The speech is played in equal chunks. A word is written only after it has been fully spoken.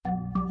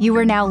You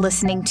are now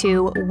listening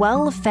to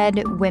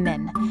Well-Fed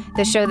Women,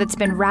 the show that's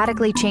been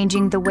radically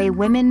changing the way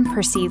women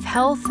perceive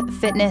health,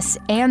 fitness,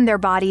 and their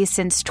bodies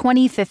since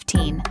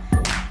 2015.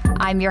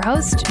 I'm your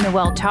host,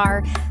 Noelle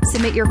Tarr.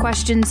 Submit your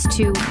questions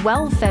to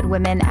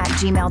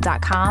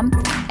wellfedwomen@gmail.com,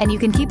 and you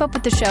can keep up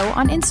with the show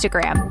on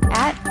Instagram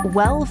at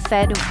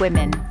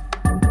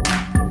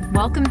wellfedwomen.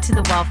 Welcome to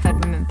the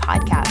Well-Fed Women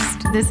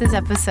podcast. This is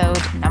episode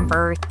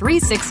number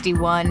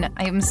 361.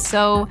 I am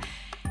so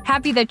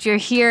happy that you're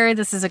here.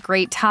 This is a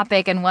great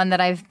topic and one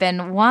that I've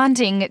been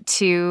wanting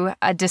to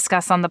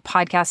discuss on the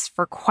podcast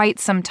for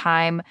quite some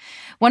time.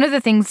 One of the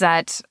things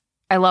that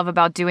I love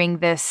about doing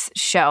this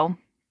show,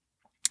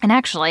 and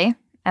actually,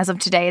 as of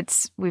today,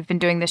 we've been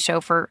doing this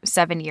show for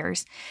 7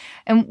 years.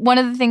 And one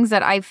of the things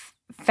that I've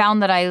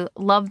found that I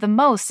love the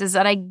most is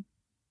that I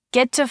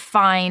get to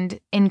find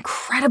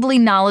incredibly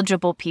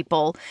knowledgeable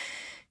people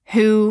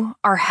who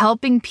are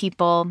helping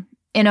people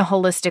in a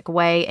holistic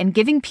way and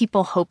giving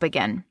people hope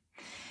again.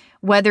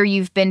 Whether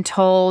you've been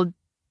told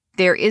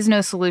there is no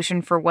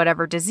solution for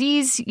whatever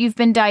disease you've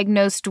been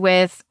diagnosed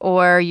with,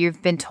 or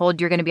you've been told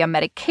you're going to be on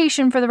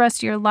medication for the rest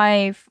of your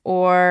life,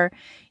 or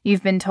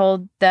you've been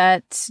told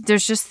that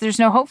there's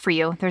no hope for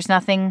you. There's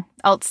nothing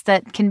else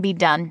that can be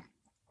done.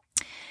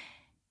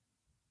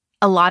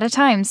 A lot of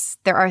times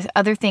there are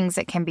other things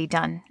that can be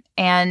done.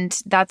 And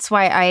that's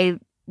why I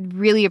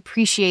really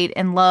appreciate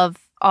and love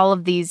all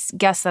of these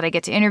guests that I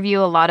get to interview.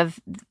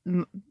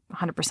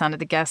 100% of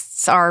the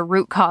guests are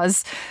root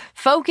cause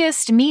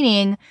focused,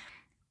 meaning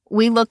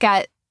we look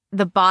at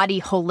the body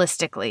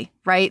holistically,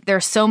 right?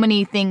 There's so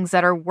many things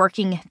that are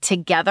working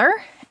together,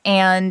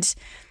 and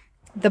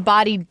the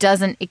body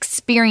doesn't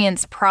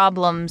experience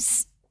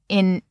problems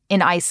in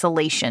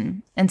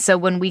isolation. And so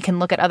when we can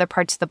look at other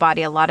parts of the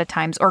body a lot of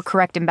times, or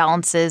correct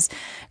imbalances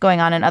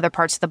going on in other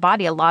parts of the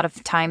body, a lot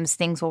of times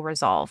things will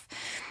resolve.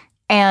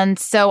 And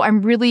so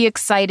I'm really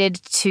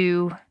excited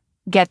to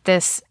get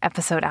this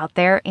episode out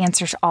there,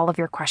 answer all of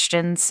your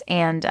questions,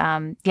 and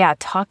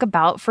talk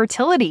about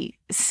fertility.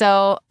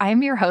 So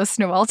I'm your host,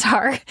 Noelle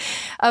Tarr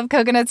of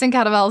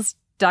CoconutsandCettlebells.com.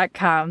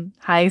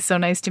 Hi, so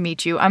nice to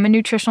meet you. I'm a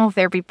nutritional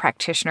therapy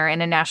practitioner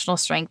and a National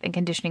Strength and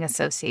Conditioning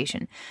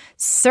Association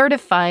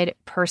certified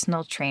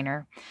personal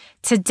trainer.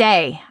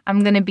 Today,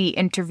 I'm going to be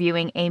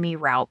interviewing Amy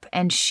Raupp,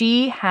 and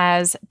she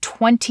has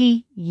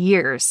 20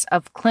 years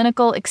of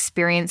clinical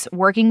experience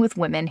working with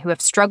women who have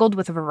struggled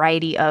with a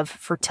variety of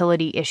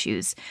fertility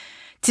issues.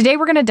 Today,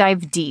 we're going to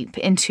dive deep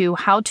into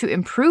how to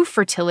improve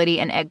fertility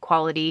and egg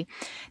quality,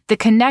 the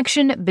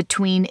connection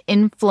between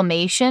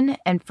inflammation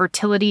and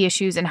fertility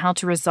issues and how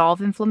to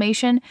resolve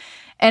inflammation,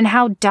 and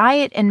how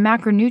diet and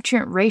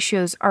macronutrient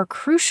ratios are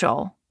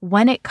crucial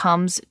when it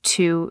comes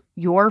to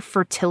your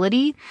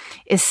fertility,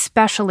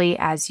 especially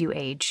as you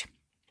age.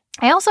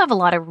 I also have a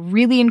lot of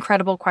really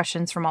incredible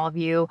questions from all of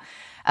you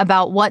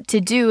about what to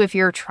do if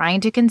you're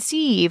trying to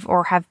conceive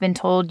or have been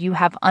told you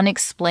have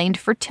unexplained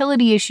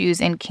fertility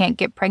issues and can't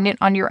get pregnant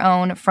on your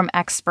own from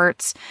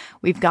experts.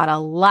 We've got a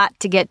lot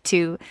to get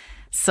to,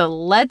 so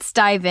let's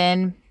dive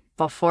in.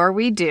 Before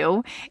we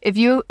do, if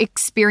you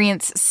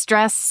experience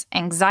stress,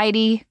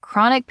 anxiety,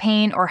 chronic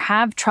pain, or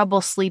have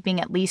trouble sleeping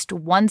at least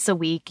once a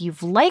week,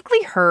 you've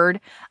likely heard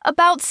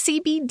about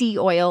CBD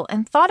oil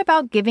and thought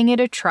about giving it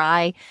a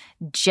try,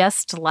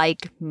 just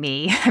like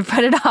me. I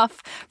put it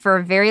off for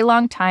a very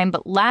long time,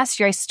 but last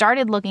year I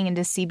started looking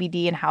into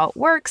CBD and how it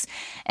works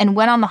and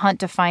went on the hunt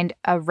to find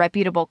a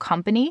reputable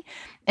company.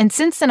 And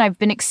since then, I've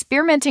been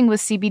experimenting with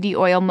CBD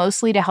oil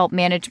mostly to help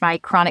manage my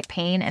chronic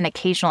pain and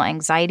occasional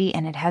anxiety,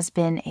 and it has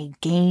been a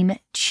game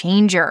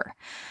changer.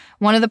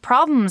 One of the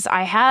problems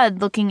I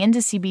had looking into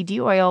CBD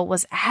oil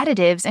was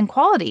additives and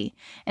quality.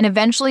 And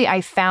eventually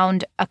I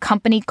found a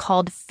company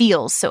called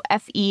Feals, so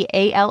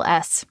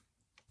Feals.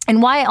 And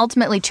why I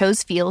ultimately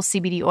chose Feals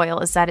CBD oil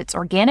is that it's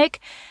organic,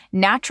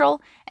 natural,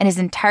 and is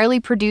entirely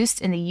produced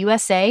in the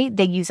USA.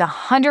 They use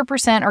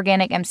 100%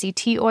 organic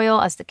MCT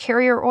oil as the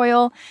carrier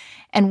oil.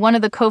 And one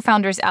of the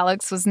co-founders,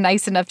 Alex, was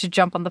nice enough to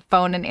jump on the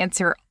phone and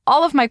answer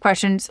all of my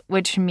questions,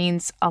 which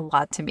means a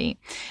lot to me.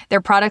 Their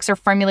products are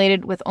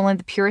formulated with only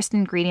the purest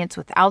ingredients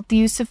without the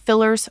use of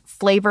fillers,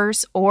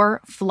 flavors,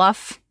 or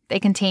fluff. They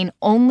contain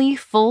only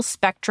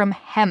full-spectrum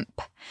hemp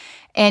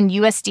and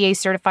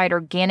USDA-certified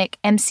organic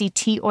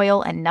MCT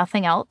oil and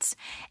nothing else.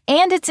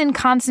 And it's in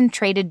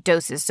concentrated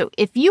doses. So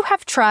if you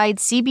have tried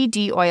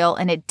CBD oil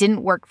and it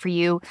didn't work for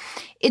you,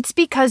 it's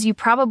because you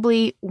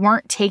probably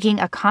weren't taking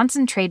a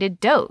concentrated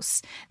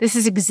dose. This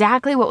is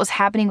exactly what was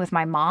happening with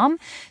my mom.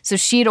 So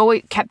she had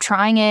always kept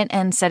trying it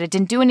and said it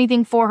didn't do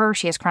anything for her.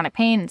 She has chronic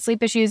pain and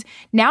sleep issues.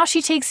 Now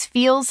she takes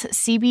Feals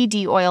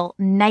CBD oil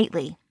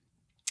nightly.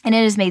 And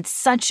it has made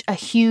such a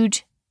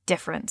huge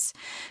difference.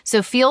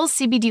 So Feels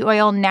CBD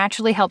oil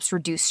naturally helps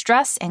reduce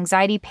stress,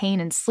 anxiety, pain,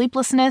 and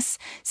sleeplessness.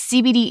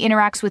 CBD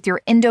interacts with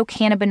your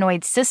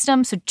endocannabinoid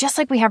system. So just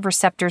like we have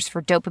receptors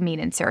for dopamine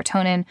and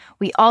serotonin,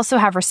 we also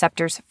have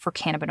receptors for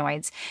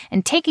cannabinoids.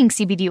 And taking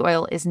CBD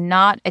oil is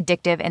not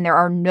addictive, and there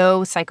are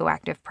no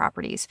psychoactive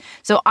properties.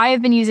 So I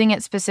have been using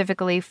it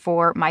specifically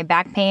for my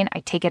back pain. I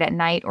take it at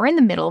night or in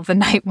the middle of the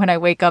night when I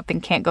wake up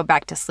and can't go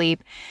back to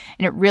sleep.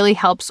 And it really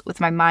helps with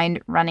my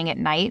mind running at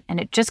night. And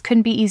it just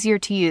couldn't be easier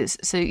to use.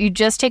 So you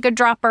just take a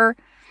dropper,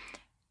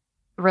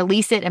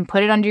 release it, and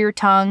put it under your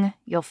tongue.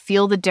 You'll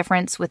feel the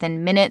difference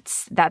within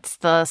minutes. That's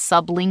the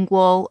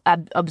sublingual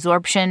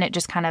absorption. It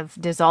just kind of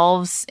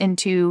dissolves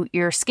into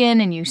your skin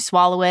and you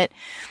swallow it.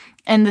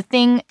 And the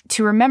thing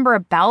to remember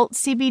about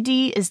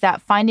CBD is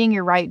that finding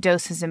your right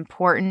dose is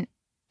important.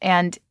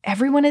 And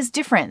everyone is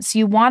different, so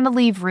you want to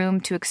leave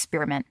room to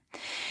experiment.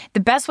 The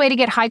best way to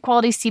get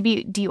high-quality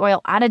CBD oil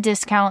at a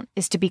discount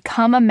is to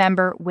become a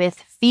member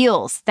with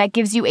Feels. That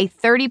gives you a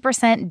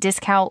 30%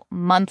 discount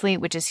monthly,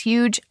 which is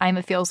huge. I'm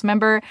a Feels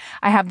member.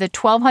 I have the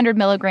 1,200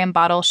 milligram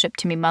bottle shipped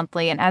to me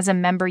monthly, and as a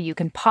member, you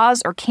can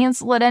pause or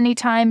cancel at any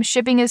time.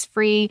 Shipping is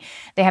free.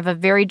 They have a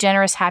very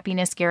generous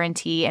happiness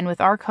guarantee, and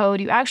with our code,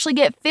 you actually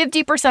get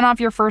 50% off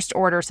your first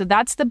order, so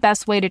that's the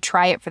best way to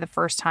try it for the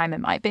first time,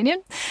 in my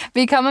opinion.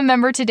 Become a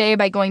member today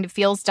by going to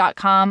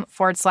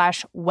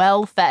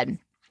feels.com/wellfed.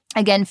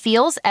 Again,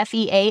 Feels,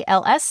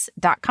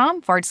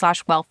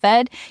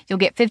 FEALS.com/wellfed. You'll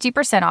get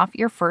 50% off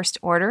your first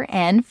order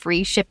and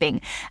free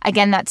shipping.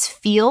 Again, that's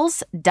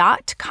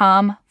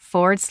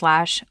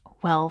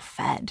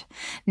feels.com/wellfed.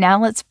 Now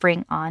let's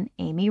bring on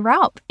Amy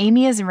Raupp.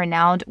 Amy is a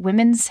renowned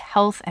women's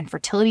health and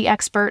fertility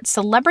expert,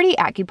 celebrity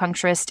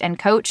acupuncturist, and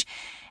coach,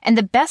 and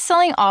the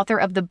best-selling author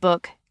of the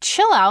book,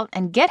 Chill Out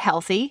and Get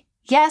Healthy.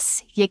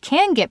 Yes, you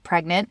can get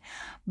pregnant.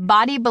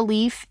 Body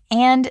Belief,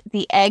 and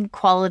the Egg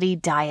Quality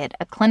Diet,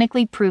 a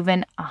clinically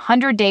proven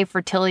 100-day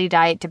fertility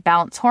diet to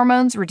balance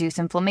hormones, reduce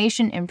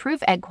inflammation,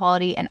 improve egg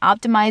quality, and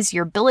optimize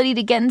your ability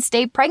to get and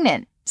stay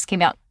pregnant. This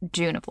came out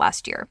June of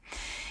last year.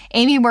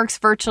 Amy works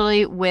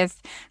virtually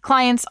with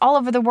clients all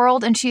over the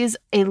world, and she is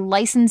a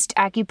licensed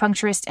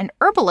acupuncturist and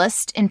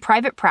herbalist in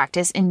private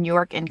practice in New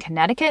York and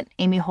Connecticut.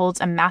 Amy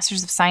holds a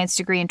Master's of Science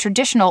degree in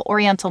traditional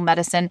Oriental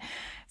medicine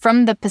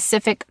from the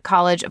Pacific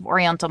College of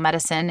Oriental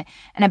Medicine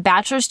and a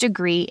bachelor's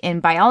degree in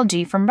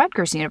biology from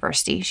Rutgers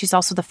University. She's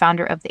also the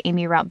founder of the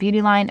Amy Raupp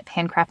Beauty line of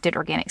handcrafted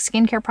organic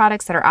skincare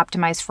products that are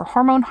optimized for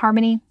hormone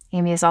harmony.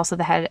 Amy is also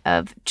the head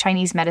of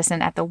Chinese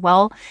medicine at The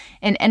Well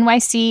in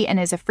NYC and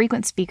is a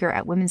frequent speaker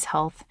at women's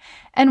health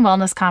and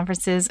wellness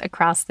conferences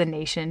across the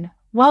nation.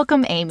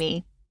 Welcome,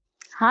 Amy.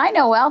 Hi,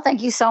 Noelle.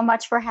 Thank you so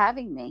much for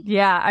having me.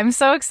 Yeah, I'm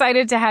so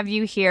excited to have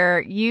you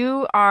here.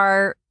 You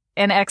are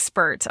an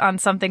expert on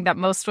something that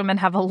most women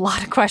have a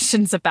lot of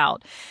questions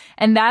about.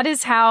 And that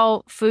is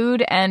how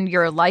food and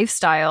your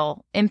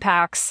lifestyle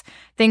impacts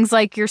things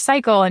like your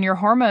cycle and your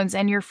hormones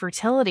and your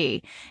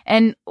fertility.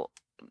 And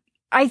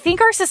I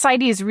think our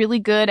society is really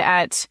good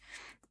at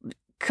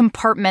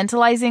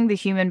compartmentalizing the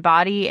human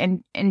body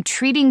and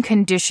treating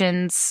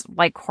conditions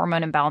like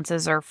hormone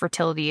imbalances or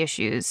fertility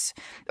issues,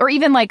 or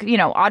even like,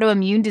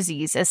 autoimmune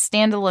disease as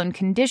standalone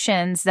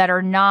conditions that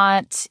are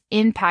not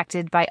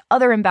impacted by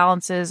other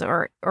imbalances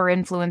or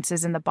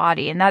influences in the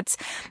body. And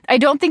I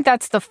don't think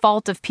that's the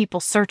fault of people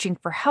searching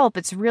for help.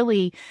 It's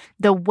really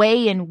the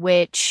way in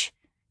which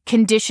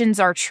conditions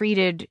are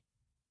treated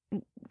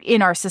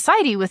in our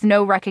society with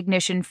no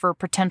recognition for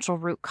potential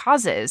root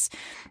causes.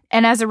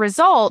 And as a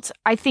result,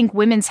 I think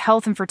women's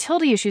health and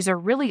fertility issues are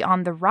really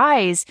on the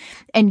rise.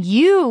 And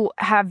you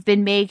have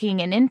been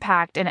making an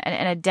impact and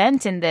a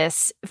dent in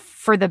this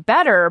for the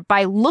better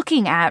by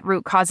looking at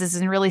root causes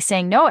and really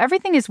saying, no,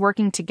 everything is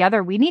working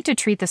together. We need to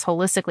treat this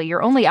holistically.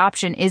 Your only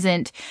option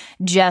isn't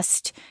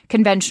just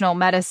conventional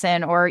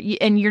medicine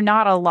and you're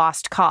not a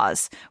lost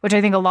cause, which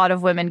I think a lot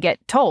of women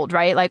get told,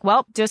 right? Like,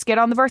 well, just get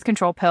on the birth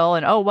control pill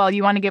and,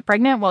 you want to get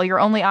pregnant? Well,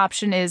 your only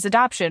option is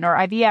adoption or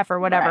IVF or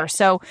whatever. Right.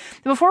 So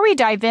before we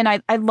dive in,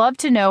 I'd love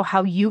to know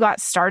how you got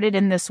started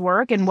in this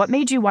work and what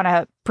made you want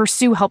to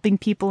pursue helping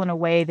people in a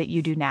way that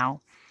you do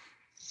now.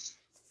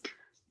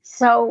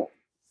 So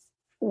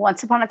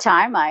once upon a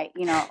time, my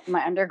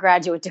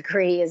undergraduate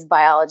degree is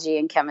biology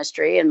and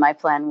chemistry, and my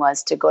plan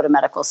was to go to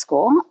medical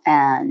school.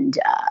 And,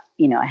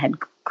 I had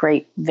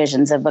great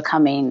visions of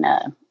becoming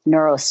a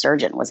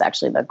neurosurgeon was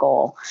actually the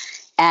goal.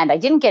 And I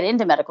didn't get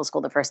into medical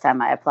school the first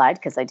time I applied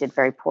because I did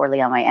very poorly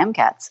on my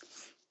MCATs.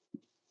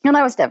 And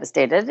I was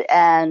devastated.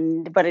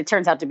 But it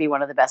turns out to be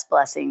one of the best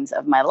blessings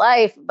of my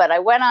life. But I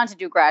went on to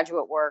do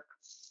graduate work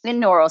in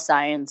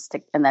neuroscience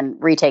and then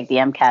retake the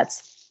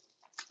MCATs.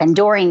 And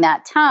during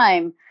that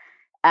time,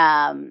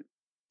 I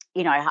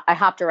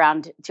hopped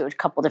around to a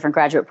couple different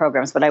graduate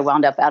programs, but I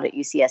wound up out at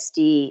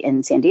UCSD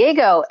in San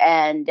Diego,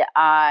 and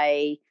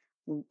I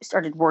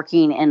started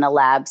working in a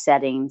lab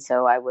setting.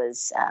 So I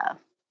was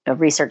a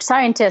research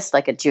scientist,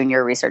 like a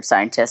junior research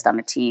scientist on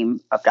a team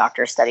of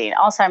doctors studying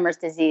Alzheimer's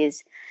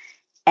disease.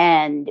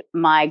 And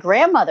my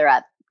grandmother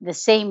at the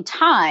same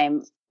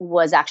time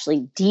was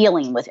actually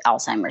dealing with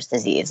Alzheimer's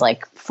disease,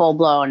 like full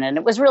blown. And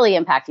it was really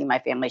impacting my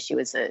family. She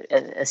was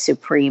a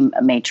supreme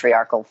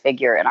matriarchal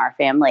figure in our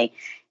family.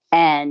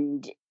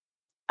 And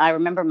I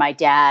remember my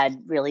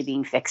dad really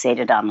being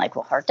fixated on like,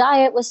 well, her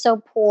diet was so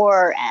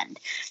poor and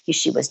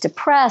she was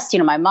depressed.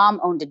 My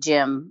mom owned a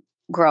gym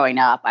growing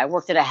up. I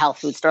worked at a health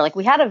food store. Like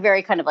we had a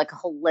very kind of like a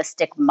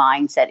holistic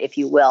mindset, if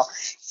you will.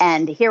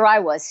 And here I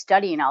was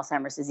studying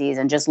Alzheimer's disease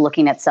and just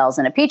looking at cells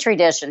in a petri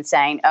dish and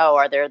saying, oh,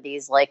 are there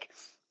these like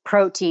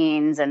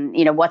proteins and,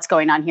 what's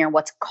going on here and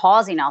what's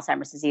causing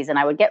Alzheimer's disease? And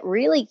I would get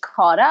really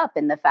caught up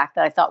in the fact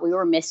that I thought we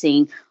were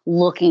missing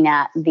looking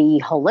at the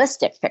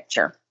holistic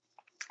picture.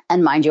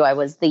 And mind you, I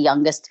was the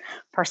youngest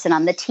person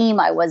on the team.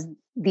 I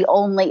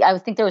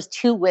think there was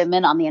 2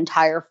 women on the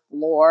entire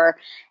floor.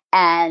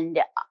 And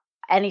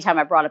anytime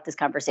I brought up this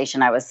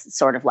conversation, I was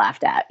sort of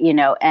laughed at,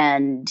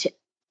 and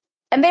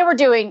they were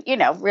doing,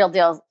 real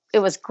deal. It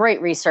was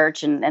great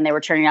research and they were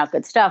churning out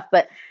good stuff.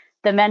 But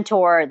the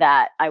mentor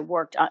that I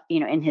worked on,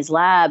 in his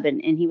lab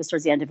and he was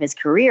towards the end of his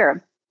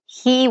career,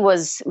 he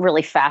was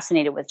really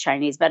fascinated with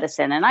Chinese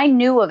medicine. And I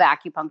knew of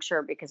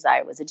acupuncture because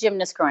I was a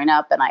gymnast growing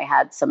up and I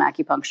had some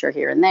acupuncture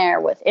here and there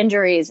with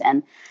injuries.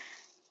 And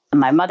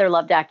my mother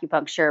loved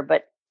acupuncture,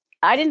 but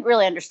I didn't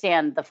really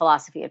understand the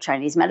philosophy of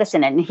Chinese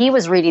medicine. And he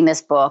was reading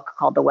this book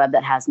called The Web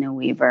That Has No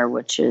Weaver,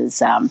 which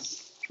is a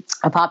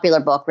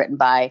popular book written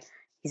by,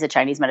 he's a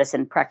Chinese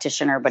medicine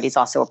practitioner, but he's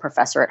also a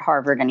professor at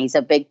Harvard, and he's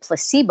a big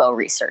placebo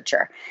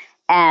researcher.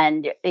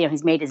 And,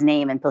 he's made his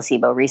name in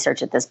placebo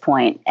research at this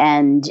point.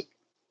 And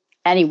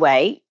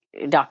anyway,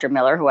 Dr.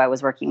 Miller, who I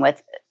was working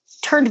with,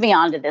 turned me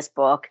on to this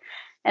book.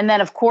 And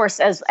then, of course,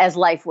 as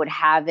life would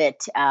have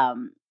it,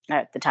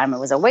 at the time I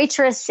was a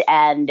waitress,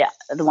 and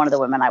one of the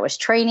women I was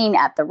training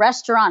at the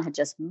restaurant had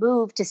just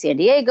moved to San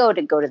Diego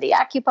to go to the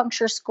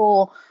acupuncture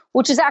school,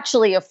 which is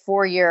actually a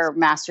 4-year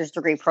master's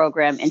degree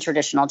program in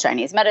traditional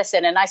Chinese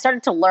medicine. And I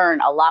started to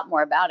learn a lot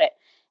more about it.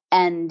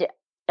 And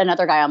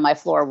another guy on my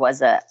floor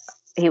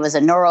he was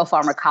a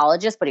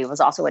neuropharmacologist, but he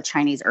was also a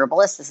Chinese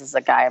herbalist. This is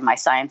a guy on my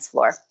science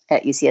floor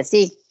at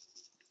UCSD.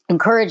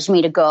 Encouraged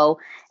me to go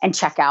and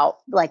check out,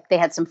 like they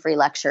had some free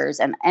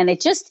lectures. And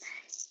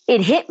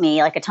it hit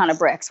me like a ton of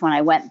bricks when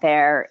I went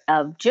there,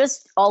 of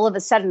just all of a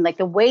sudden, like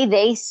the way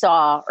they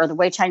saw, or the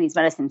way Chinese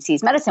medicine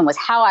sees medicine, was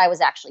how I was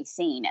actually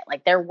seeing it.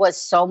 Like there was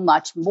so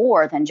much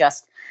more than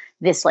just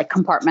this like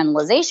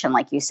compartmentalization,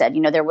 like you said.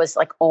 There was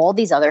like all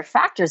these other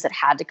factors that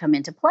had to come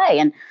into play.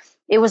 And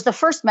it was the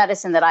first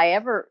medicine that I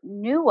ever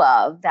knew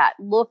of that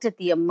looked at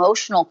the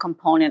emotional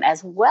component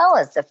as well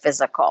as the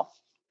physical,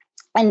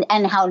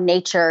 and how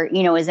nature,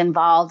 is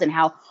involved, and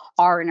how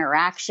our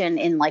interaction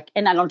and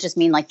I don't just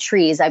mean like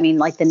trees, I mean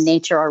like the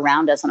nature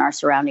around us and our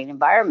surrounding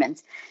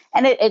environments.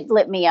 And it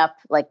lit me up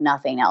like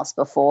nothing else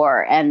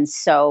before. And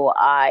so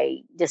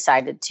I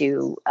decided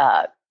to,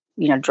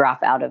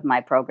 drop out of my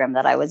program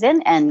that I was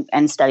in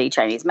and study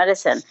Chinese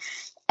medicine.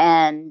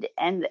 And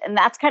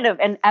that's kind of,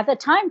 and at the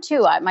time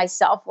too, I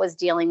myself was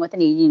dealing with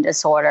an eating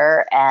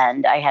disorder,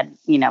 and I had,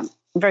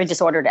 very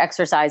disordered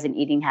exercise and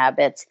eating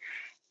habits.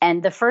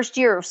 And the first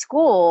year of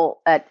school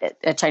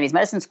at Chinese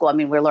medicine school, I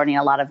mean, we're learning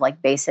a lot of like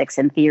basics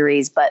and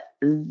theories, but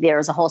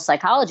there's a whole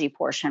psychology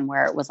portion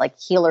where it was like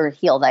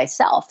heal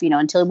thyself.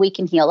 Until we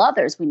can heal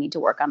others, we need to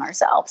work on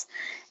ourselves.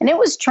 And it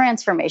was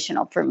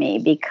transformational for me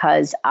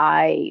because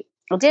I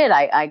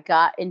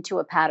got into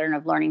a pattern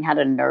of learning how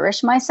to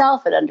nourish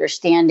myself and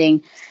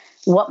understanding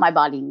what my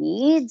body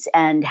needs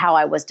and how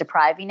I was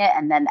depriving it.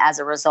 And then as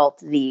a result,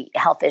 the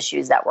health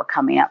issues that were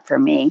coming up for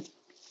me.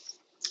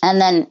 And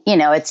then,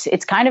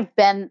 it's kind of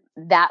been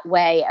that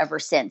way ever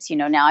since.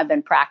 Now I've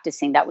been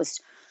practicing. That was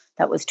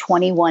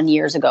 21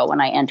 years ago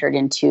when I entered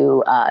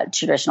into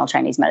traditional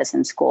Chinese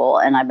medicine school,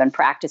 and I've been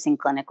practicing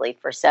clinically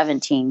for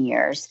 17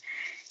 years.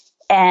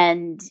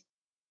 And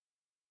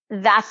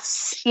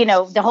that's,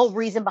 the whole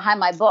reason behind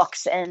my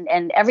books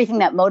and everything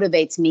that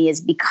motivates me is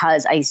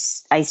because I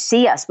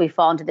see we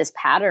fall into this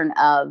pattern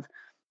of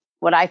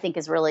what I think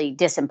is really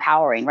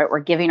disempowering, right? We're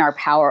giving our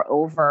power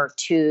over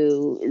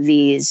to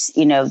these,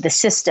 the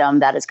system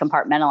that is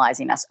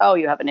compartmentalizing us. Oh,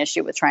 you have an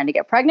issue with trying to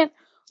get pregnant?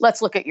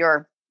 Let's look at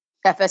your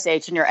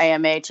FSH and your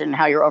AMH and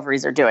how your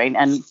ovaries are doing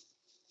and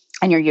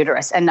your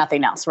uterus and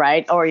nothing else,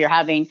 right? Or you're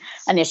having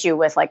an issue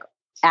with like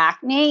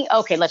acne.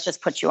 Okay, let's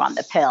just put you on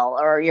the pill.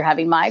 Or you're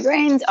having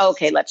migraines.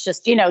 Okay, let's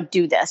just,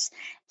 do this,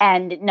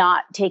 and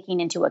not taking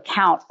into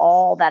account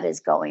all that is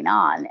going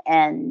on.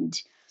 And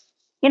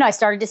I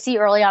started to see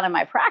early on in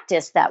my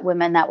practice that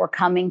women that were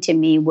coming to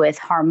me with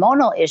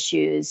hormonal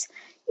issues,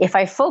 if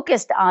I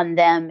focused on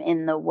them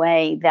in the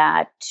way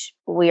that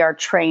we are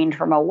trained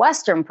from a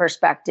Western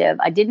perspective,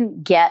 I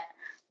didn't get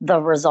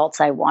the results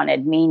I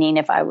wanted. Meaning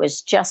if I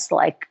was just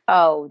like,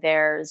 oh,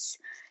 there's,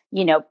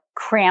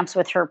 cramps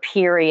with her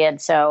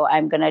period, so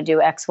I'm going to do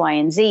X, Y,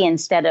 and Z,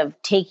 instead of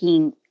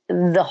taking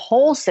the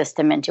whole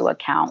system into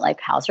account,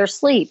 like how's her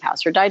sleep,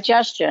 how's her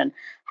digestion,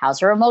 how's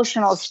her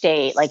emotional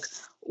state, like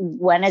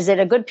when is it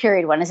a good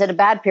period? When is it a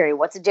bad period?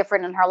 What's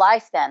different in her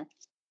life then?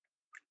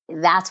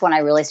 That's when I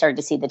really started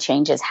to see the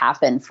changes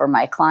happen for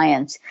my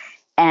clients.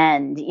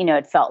 And,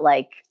 it felt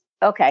like,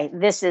 okay,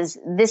 this is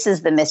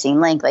the missing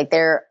link. Like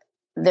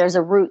there's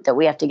a root that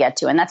we have to get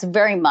to. And that's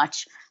very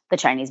much the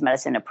Chinese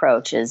medicine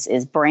approach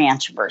is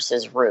branch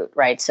versus root,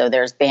 right? So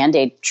there's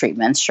Band-Aid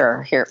treatments.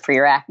 Sure, here for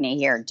your acne,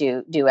 here,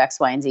 do X,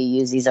 Y, and Z,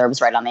 use these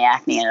herbs right on the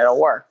acne and it'll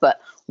work. But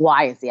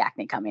why is the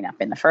acne coming up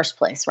in the first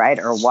place, right?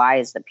 Or why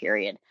is the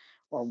period?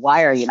 Or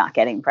why are you not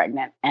getting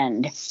pregnant?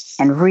 And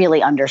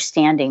really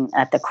understanding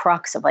at the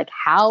crux of like,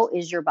 how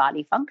is your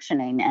body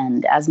functioning?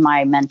 And as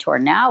my mentor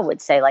now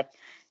would say, like,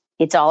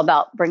 it's all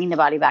about bringing the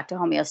body back to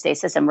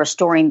homeostasis and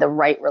restoring the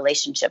right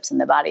relationships in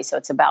the body. So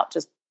it's about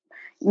just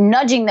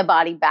nudging the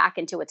body back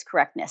into its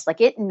correctness.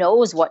 Like it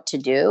knows what to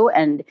do.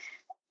 And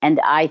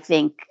I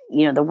think,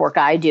 the work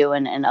I do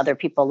and other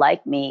people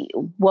like me,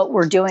 what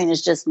we're doing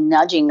is just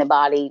nudging the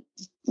body,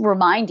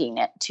 reminding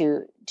it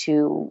to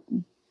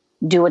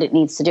do what it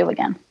needs to do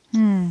again.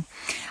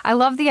 I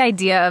love the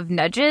idea of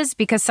nudges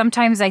because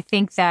sometimes I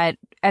think that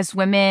as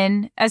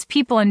women, as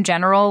people in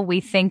general,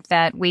 we think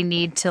that we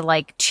need to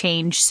like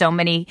change so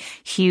many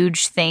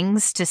huge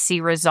things to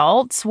see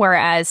results.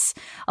 Whereas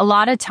a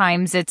lot of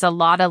times it's a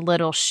lot of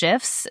little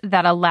shifts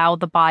that allow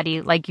the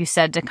body, like you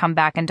said, to come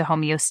back into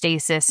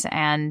homeostasis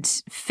and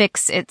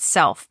fix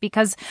itself.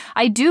 Because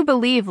I do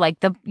believe like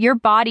your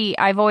body,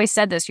 I've always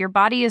said this, your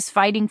body is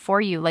fighting for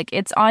you. Like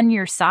it's on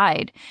your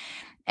side.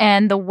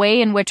 And the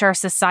way in which our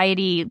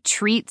society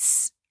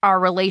treats our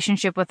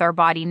relationship with our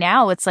body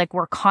now, it's like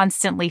we're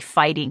constantly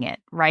fighting it,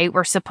 right?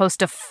 We're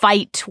supposed to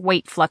fight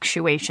weight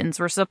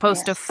fluctuations. We're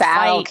supposed to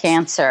battle fight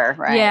cancer,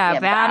 right?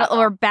 Yeah,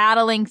 or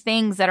battling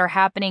things that are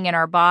happening in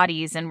our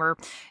bodies, and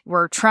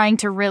we're trying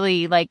to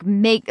really like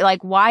make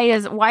like why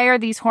are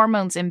these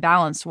hormones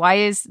imbalanced? Why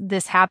is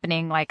this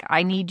happening? Like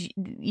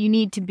you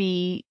need to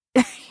be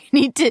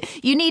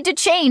you need to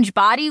change,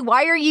 body.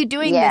 Why are you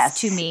doing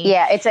this to me?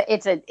 Yeah,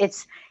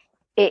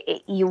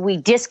 we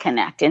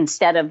disconnect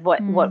instead of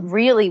what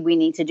really we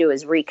need to do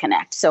is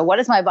reconnect. So what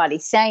is my body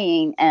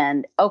saying?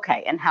 And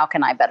and how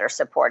can I better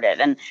support it?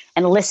 And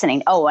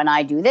listening, and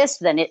I do this,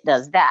 then it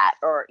does that.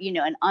 Or,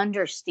 and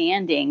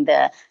understanding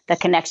the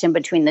connection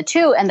between the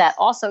two. And that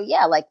also,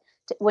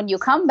 when you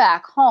come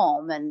back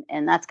home,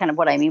 and that's kind of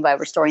what I mean by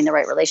restoring the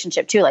right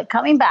relationship too, like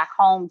coming back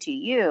home to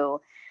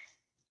you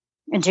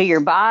and to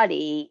your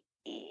body,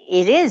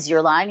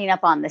 you're lining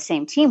up on the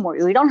same team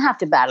where we don't have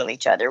to battle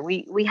each other.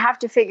 We have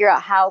to figure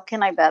out, how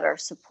can I better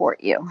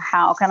support you?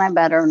 How can I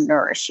better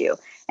nourish you?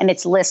 And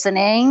it's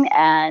listening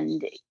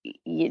and,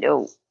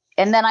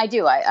 and then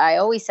I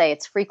always say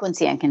it's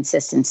frequency and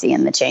consistency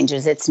in the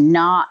changes. It's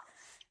not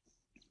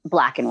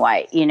black and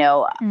white,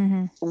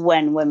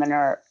 when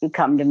women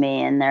come to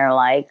me and they're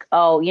like,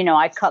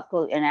 I cut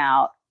gluten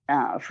out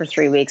for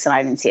 3 weeks and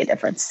I didn't see a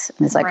difference.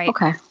 And it's like,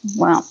 okay,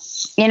 well,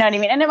 you know what I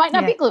mean? And it might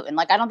not be gluten.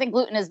 Like, I don't think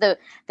gluten is the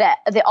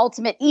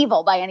ultimate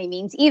evil by any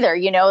means either.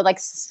 Like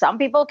some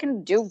people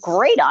can do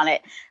great on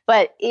it,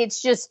 but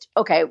it's just,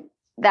 okay,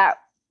 that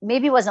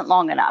maybe wasn't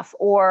long enough,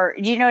 or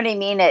do you know what I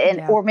mean?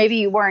 And, or maybe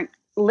you weren't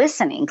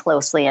listening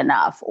closely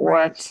enough,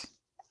 or,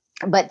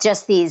 but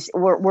just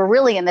we're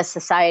really in this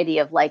society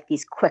of like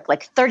these quick,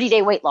 like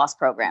 30-day weight loss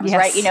programs,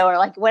 right? Or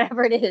like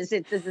whatever it is,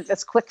 it's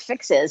this quick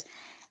fixes.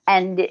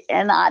 And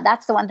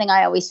that's the one thing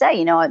I always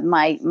say,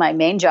 my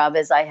main job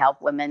is I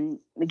help women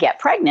get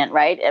pregnant,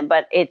 right?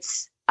 But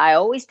I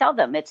always tell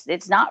them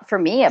it's not for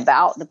me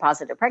about the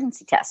positive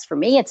pregnancy test. For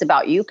me, it's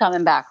about you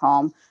coming back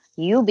home,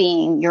 you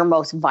being your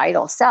most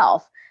vital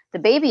self. The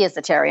baby is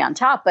the cherry on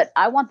top, but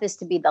I want this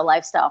to be the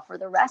lifestyle for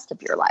the rest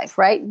of your life,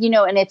 right?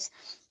 And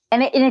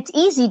it's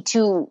easy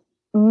to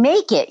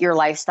make it your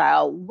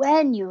lifestyle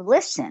when you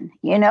listen,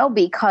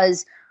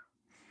 because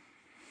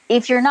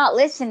if you're not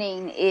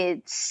listening,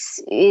 it's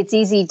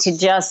easy to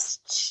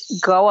just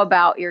go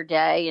about your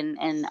day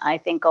and I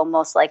think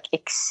almost like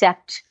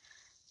accept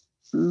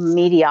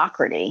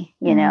mediocrity,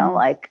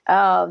 like,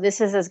 oh,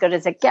 this is as good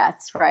as it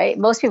gets, right?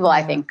 Most people,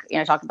 I think,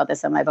 talk about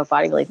this in my book,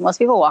 Body Belief, most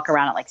people walk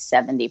around at like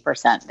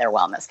 70% their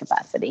wellness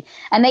capacity.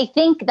 And they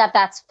think that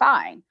that's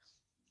fine.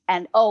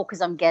 And,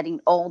 because I'm getting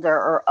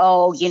older,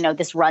 or,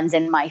 this runs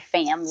in my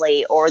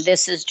family, or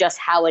this is just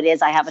how it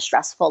is. I have a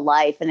stressful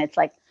life. And it's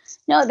like,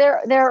 no,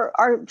 there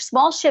are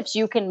small shifts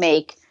you can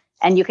make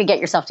and you can get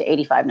yourself to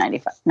 85,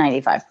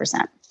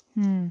 95%.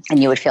 And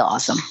you would feel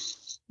awesome.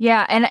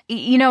 Yeah. And,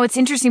 it's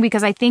interesting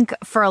because I think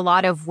for a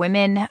lot of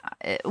women,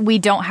 we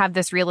don't have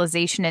this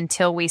realization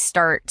until we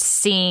start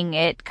seeing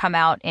it come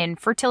out in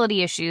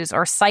fertility issues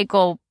or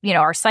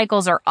our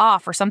cycles are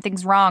off or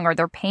something's wrong or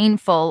they're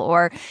painful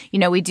or,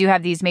 we do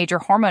have these major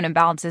hormone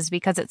imbalances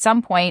because at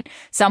some point,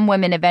 some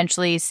women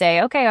eventually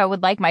say, okay, I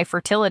would like my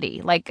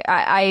fertility. Like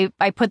I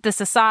put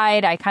this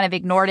aside. I kind of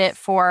ignored it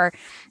for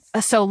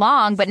so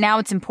long, but now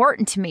it's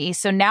important to me.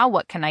 So now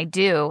what can I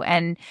do?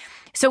 And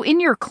so in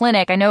your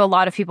clinic, I know a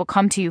lot of people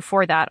come to you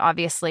for that,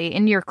 obviously.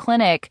 In your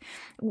clinic,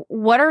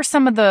 what are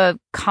some of the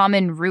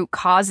common root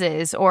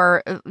causes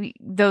or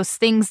those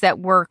things that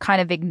we're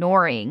kind of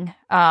ignoring,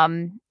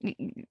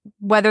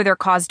 whether they're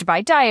caused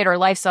by diet or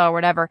lifestyle or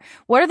whatever?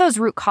 What are those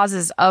root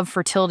causes of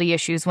fertility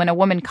issues when a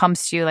woman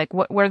comes to you? Like,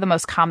 what are the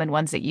most common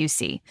ones that you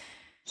see?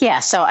 Yeah.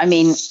 So, I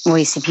mean,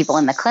 we see people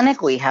in the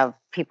clinic, we have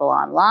people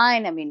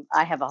online. I mean,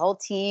 I have a whole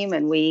team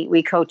and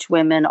we coach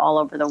women all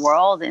over the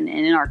world and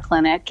in our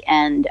clinic.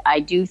 And I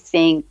do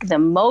think the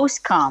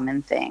most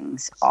common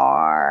things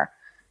are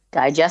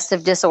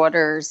digestive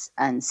disorders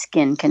and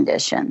skin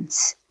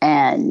conditions.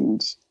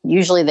 And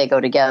usually they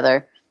go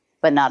together,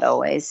 but not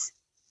always.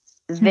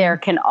 There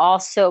can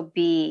also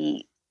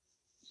be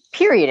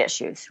period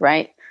issues,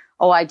 right?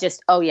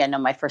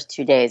 My first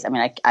 2 days, I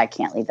mean, I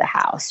can't leave the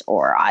house,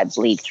 or I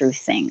bleed through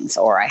things,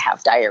 or I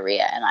have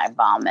diarrhea and I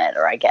vomit,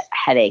 or I get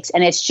headaches.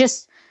 And it's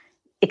just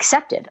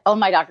accepted. Oh,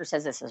 my doctor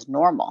says this is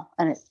normal.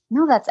 And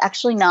no, that's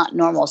actually not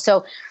normal.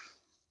 So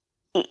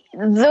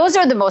those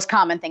are the most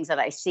common things that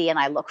I see and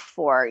I look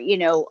for.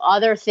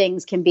 Other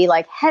things can be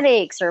like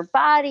headaches or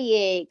body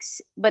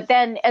aches. But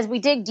then as we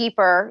dig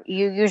deeper,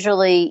 you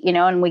usually,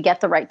 and we get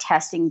the right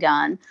testing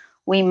done,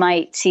 we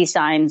might see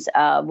signs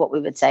of what we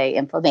would say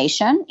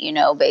inflammation,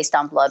 based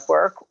on blood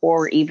work,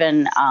 or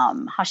even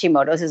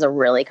Hashimoto's is a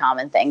really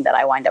common thing that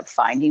I wind up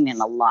finding in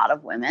a lot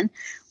of women,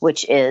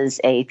 which is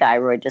a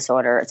thyroid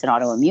disorder. It's an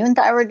autoimmune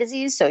thyroid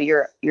disease. So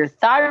your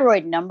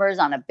thyroid numbers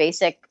on a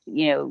basic,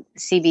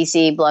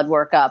 CBC blood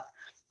workup,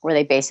 where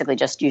they basically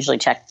just usually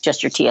check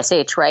just your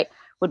TSH, right,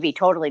 would be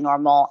totally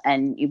normal.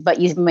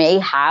 But you may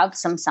have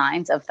some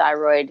signs of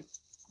thyroid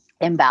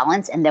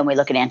imbalance, and then we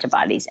look at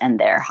antibodies and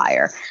they're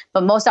higher.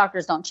 But most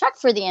doctors don't check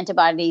for the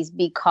antibodies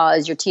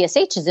because your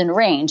TSH is in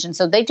range, and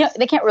so they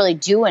can't really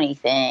do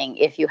anything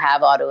if you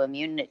have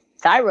autoimmune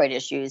thyroid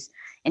issues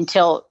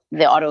until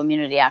the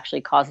autoimmunity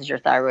actually causes your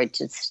thyroid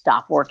to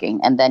stop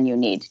working, and then you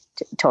need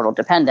total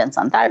dependence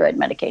on thyroid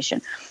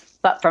medication.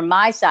 But from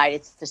my side,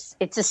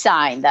 it's a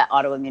sign that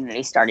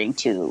autoimmunity is starting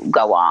to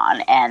go on,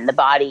 and the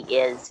body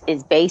is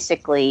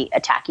basically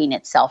attacking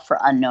itself for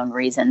unknown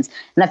reasons.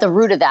 And at the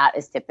root of that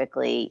is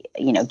typically,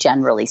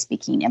 generally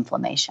speaking,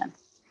 inflammation.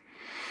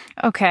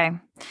 Okay.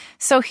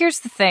 So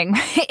here's the thing.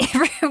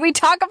 We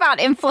talk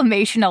about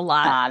inflammation a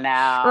lot. I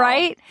know.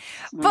 Right?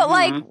 But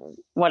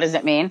what does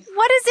it mean?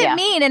 What does it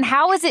mean? And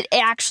how is it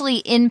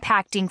actually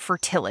impacting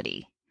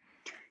fertility?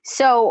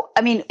 So,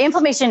 I mean,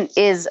 inflammation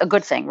is a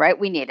good thing, right?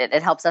 We need it.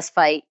 It helps us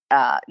fight,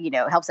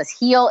 helps us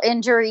heal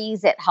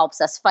injuries. It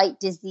helps us fight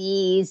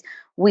disease.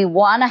 We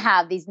want to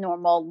have these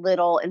normal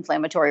little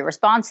inflammatory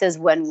responses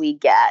when we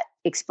get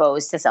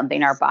exposed to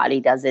something our body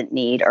doesn't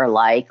need or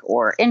like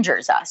or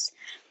injures us.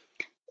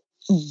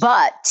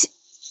 But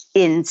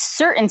in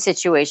certain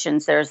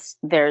situations,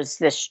 there's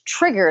this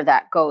trigger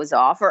that goes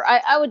off, or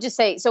I would just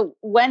say, so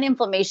when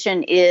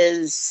inflammation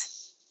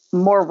is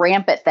more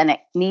rampant than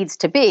it needs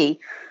to be,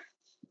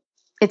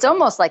 it's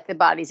almost like the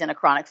body's in a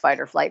chronic fight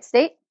or flight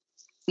state,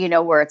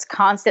 where it's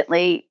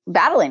constantly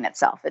battling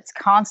itself. It's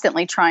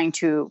constantly trying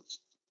to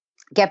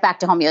get back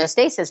to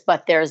homeostasis.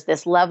 But there's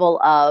this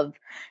level of,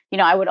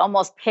 I would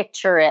almost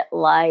picture it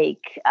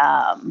like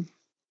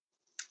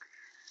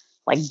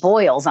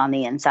boils on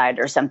the inside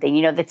or something.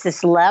 It's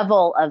this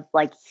level of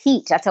like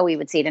heat. That's how we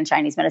would see it in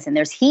Chinese medicine.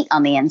 There's heat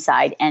on the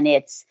inside, and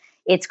it's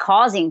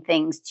causing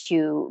things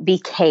to be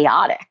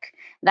chaotic.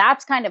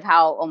 That's kind of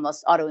how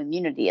almost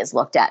autoimmunity is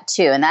looked at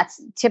too. And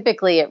that's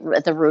typically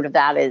at the root of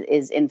that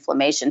is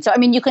inflammation. So, I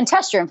mean, you can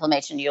test your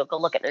inflammation. You'll go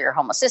look at your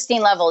homocysteine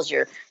levels,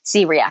 your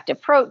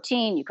C-reactive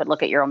protein. You could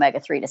look at your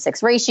omega-3 to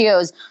 6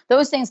 ratios.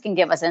 Those things can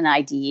give us an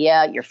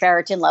idea, your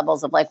ferritin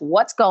levels of like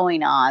what's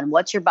going on,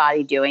 what's your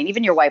body doing.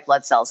 Even your white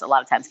blood cells a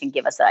lot of times can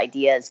give us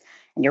ideas,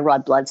 and your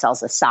red blood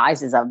cells, the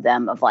sizes of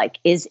them of like,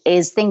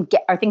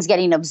 are things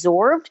getting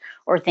absorbed,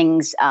 or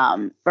things,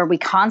 are we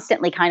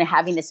constantly kind of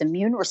having this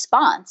immune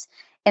response?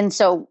 And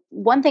so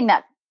one thing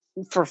that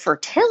for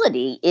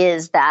fertility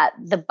is that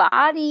the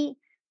body,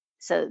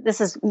 so this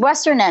is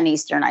Western and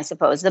Eastern, I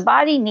suppose, the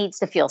body needs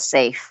to feel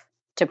safe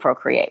to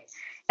procreate.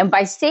 And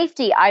by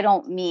safety, I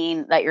don't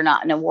mean that you're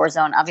not in a war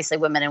zone. Obviously,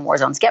 women in war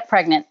zones get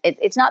pregnant.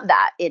 It's not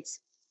that.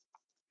 It's,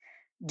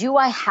 do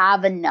I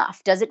have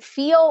enough? Does it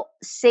feel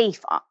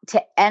safe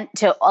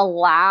to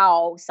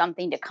allow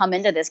something to come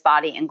into this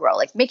body and grow?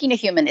 Like making a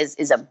human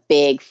is a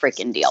big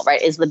freaking deal,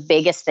 right? Is the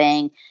biggest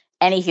thing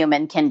any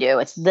human can do.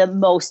 It's the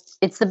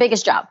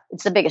biggest job.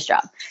 It's the biggest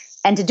job.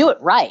 And to do it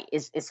right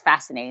is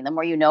fascinating. The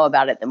more you know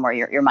about it, the more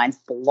your mind's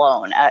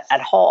blown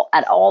at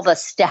all the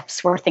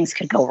steps where things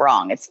could go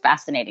wrong. It's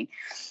fascinating.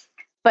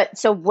 But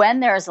so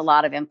when there's a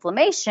lot of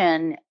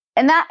inflammation,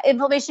 and that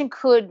inflammation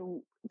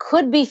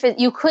could be,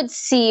 you could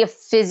see a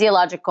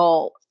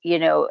physiological,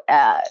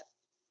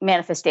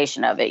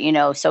 manifestation of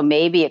it, so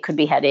maybe it could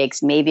be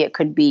headaches, maybe it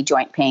could be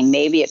joint pain,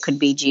 maybe it could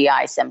be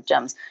GI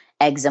symptoms,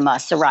 eczema,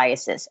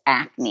 psoriasis,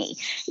 acne,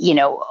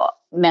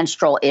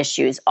 menstrual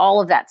issues, all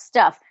of that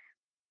stuff.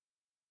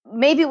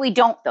 Maybe we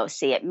don't though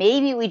see it.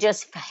 Maybe we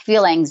just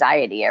feel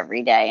anxiety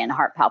every day and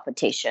heart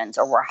palpitations,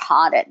 or we're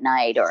hot at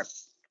night, or,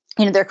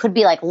 there could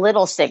be like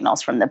little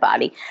signals from the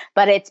body,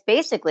 but it's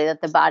basically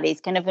that the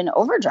body's kind of in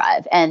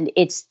overdrive, and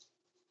it's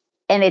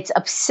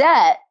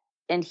upset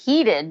and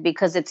heated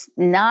because it's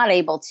not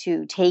able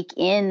to take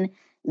in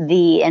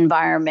the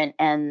environment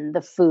and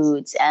the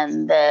foods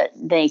and the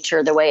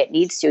nature the way it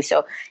needs to.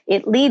 So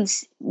it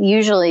leads,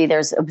 usually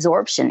there's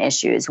absorption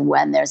issues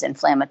when there's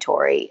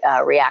inflammatory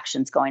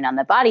reactions going on in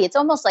the body. It's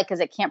almost like because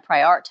it can't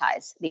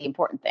prioritize the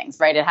important things,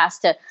 right? It has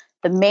to,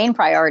 the main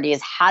priority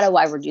is how do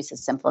I reduce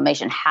this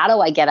inflammation? How do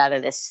I get out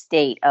of this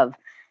state of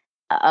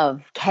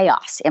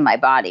chaos in my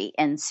body?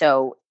 And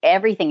so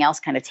everything else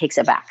kind of takes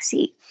a back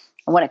seat.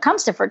 And when it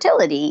comes to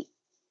fertility,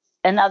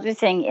 another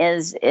thing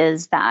is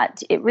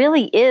that it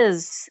really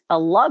is a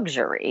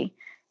luxury.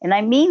 And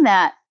I mean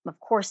that, of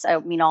course, I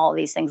mean all of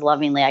these things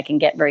lovingly. I can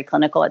get very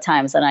clinical at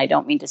times, and I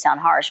don't mean to sound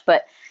harsh,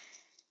 but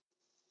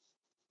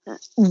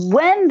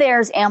when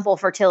there's ample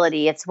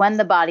fertility, it's when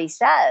the body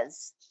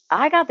says,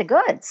 I got the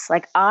goods.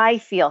 Like, I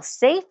feel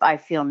safe. I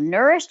feel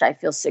nourished. I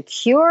feel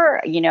secure.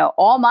 You know,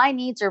 all my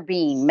needs are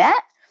being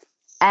met.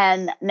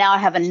 And now I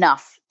have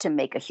enough to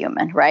make a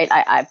human, right?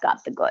 I've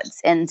got the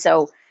goods. And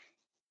so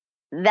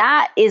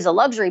that is a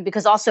luxury,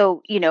 because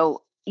also, you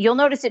know, you'll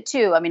notice it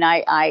too. I mean,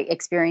 I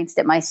experienced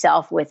it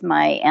myself with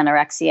my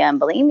anorexia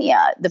and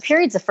bulimia. The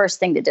period's the first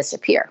thing to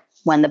disappear.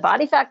 When the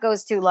body fat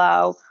goes too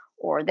low,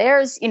 or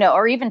there's, you know,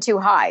 or even too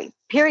high,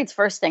 period's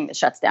first thing that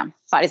shuts down.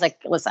 Body's like,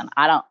 listen,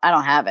 I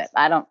don't have it.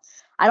 I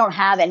don't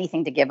have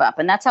anything to give up.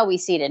 And that's how we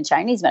see it in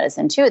Chinese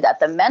medicine too,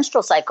 that the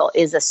menstrual cycle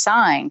is a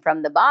sign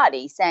from the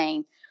body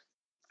saying,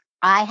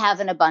 I have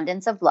an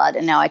abundance of blood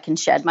and now I can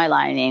shed my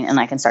lining and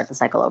I can start the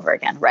cycle over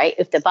again, right?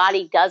 If the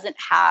body doesn't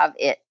have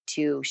it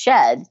to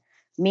shed,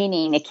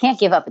 meaning it can't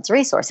give up its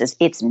resources,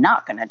 it's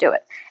not going to do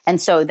it. And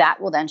so that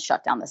will then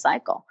shut down the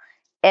cycle.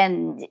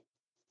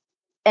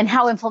 And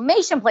how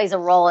inflammation plays a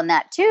role in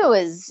that too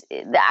is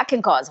that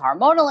can cause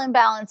hormonal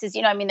imbalances.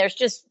 You know, I mean,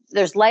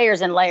 there's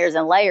layers and layers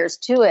and layers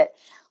to it.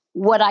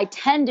 What I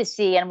tend to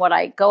see and what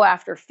I go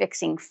after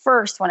fixing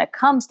first when it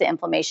comes to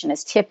inflammation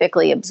is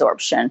typically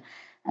absorption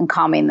and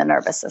calming the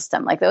nervous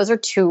system. Like, those are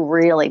two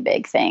really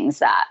big things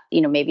that,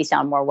 you know, maybe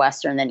sound more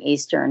Western than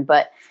Eastern,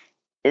 but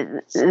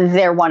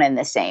they're one and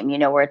the same, you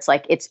know, where it's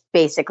like, it's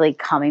basically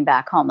coming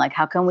back home. Like,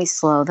 how can we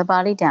slow the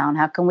body down?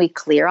 How can we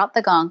clear out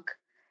the gunk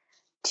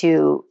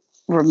to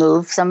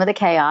remove some of the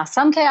chaos?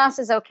 Some chaos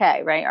is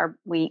okay, right? Or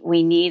we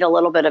need a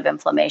little bit of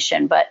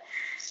inflammation,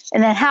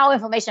 and then how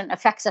inflammation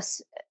affects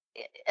us.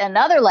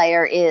 Another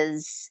layer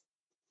is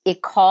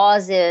it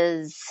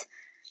causes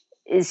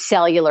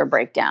cellular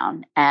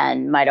breakdown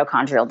and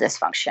mitochondrial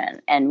dysfunction.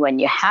 And when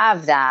you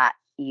have that,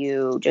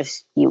 you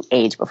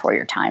age before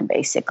your time,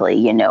 basically.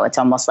 You know, it's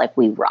almost like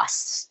we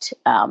rust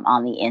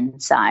on the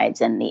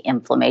insides, and the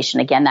inflammation,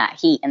 again, that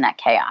heat and that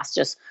chaos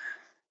just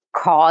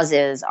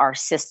causes our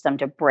system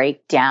to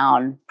break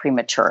down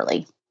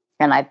prematurely.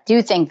 And I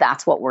do think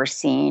that's what we're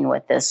seeing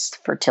with this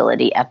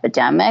fertility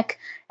epidemic.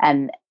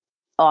 And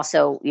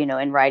also, you know,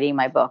 in writing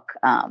my book,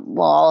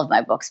 all of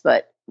my books,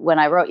 but when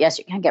I wrote Yes,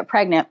 You Can Get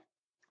Pregnant,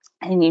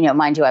 and, you know,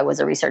 mind you, I was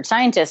a research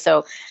scientist,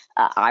 so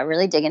I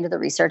really dig into the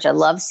research. I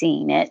love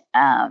seeing it.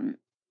 The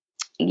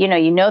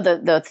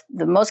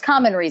most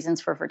common reasons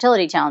for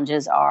fertility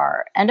challenges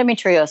are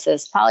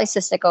endometriosis,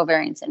 polycystic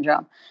ovarian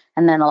syndrome,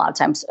 and then a lot of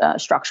times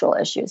structural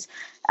issues.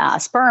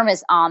 Sperm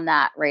is on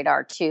that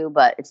radar too,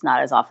 but it's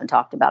not as often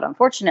talked about,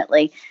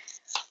 unfortunately.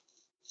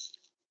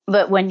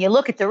 But when you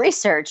look at the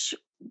research,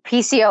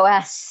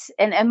 PCOS,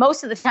 and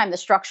most of the time the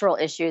structural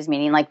issues,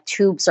 meaning like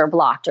tubes are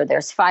blocked or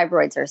there's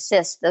fibroids or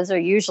cysts, those are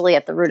usually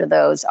at the root of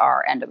those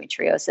are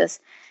endometriosis.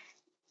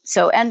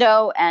 So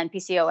endo and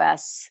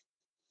PCOS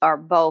are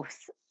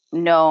both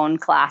known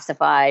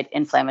classified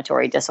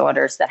inflammatory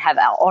disorders that have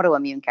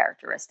autoimmune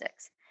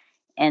characteristics.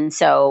 And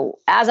so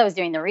as I was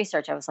doing the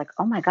research, I was like,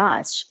 oh my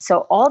gosh.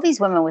 So all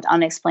these women with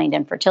unexplained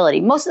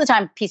infertility, most of the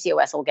time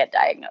PCOS will get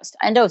diagnosed.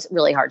 Endo is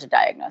really hard to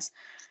diagnose.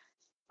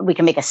 We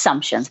can make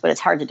assumptions, but it's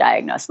hard to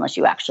diagnose unless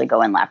you actually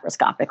go in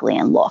laparoscopically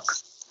and look.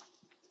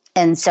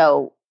 And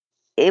so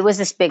it was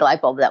this big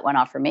light bulb that went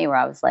off for me where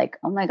I was like,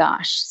 oh my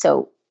gosh.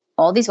 So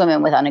all these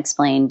women with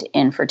unexplained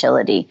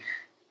infertility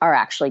are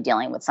actually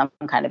dealing with some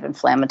kind of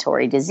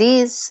inflammatory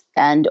disease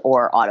and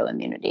or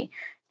autoimmunity.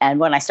 And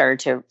when I started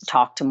to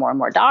talk to more and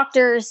more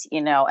doctors,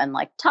 you know, and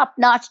like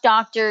top-notch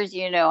doctors,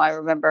 you know, I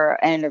remember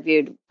I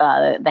interviewed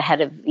the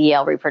head of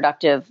Yale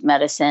Reproductive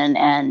Medicine,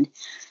 and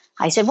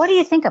I said, what do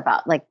you think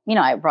about, like, you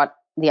know, I brought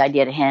the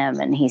idea to him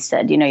and he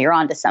said, you know, you're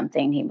onto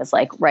something. He was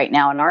like, right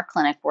now in our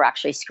clinic, we're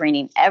actually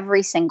screening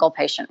every single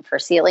patient for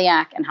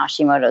celiac and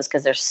Hashimoto's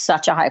because there's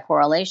such a high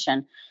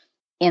correlation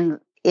in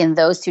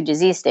those two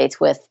disease states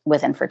with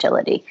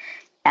infertility.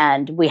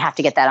 And we have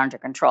to get that under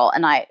control.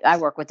 And I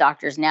work with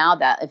doctors now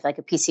that if like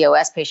a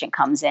PCOS patient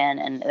comes in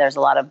and there's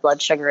a lot of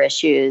blood sugar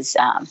issues,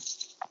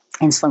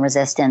 insulin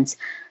resistance,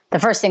 the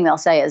first thing they'll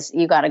say is,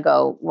 you got to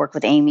go work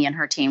with Amy and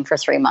her team for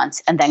 3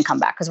 months and then come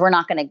back. Because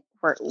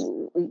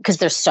because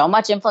there's so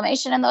much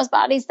inflammation in those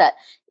bodies that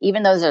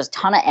even though there's a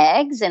ton of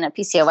eggs in a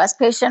PCOS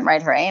patient,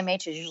 right, her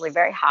AMH is usually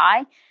very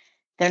high.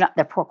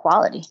 They're poor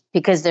quality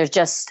because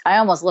I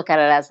almost look at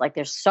it as like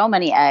there's so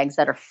many eggs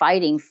that are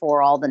fighting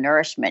for all the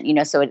nourishment, you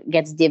know, so it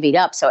gets divvied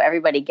up. So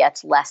everybody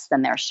gets less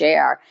than their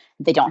share.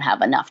 They don't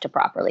have enough to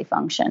properly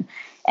function.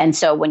 And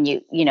so when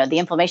the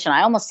inflammation,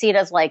 I almost see it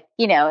as like,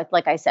 it's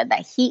like I said,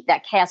 that heat,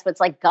 that chaos, but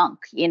it's like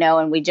gunk, and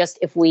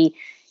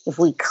if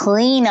we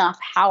clean up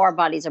how our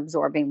body's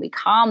absorbing, we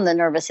calm the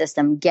nervous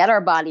system, get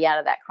our body out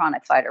of that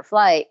chronic fight or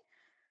flight,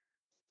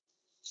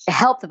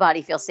 help the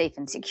body feel safe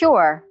and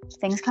secure,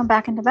 things come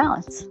back into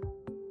balance.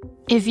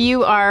 If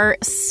you are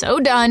so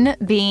done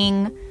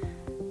being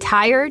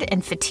tired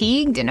and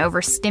fatigued and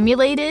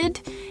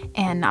overstimulated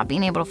and not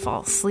being able to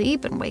fall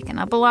asleep and waking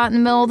up a lot in the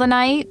middle of the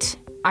night,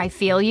 I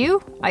feel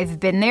you. I've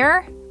been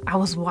there. I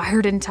was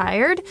wired and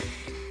tired.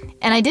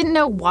 And I didn't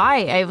know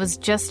why. I was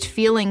just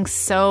feeling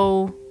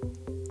so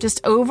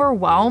just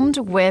overwhelmed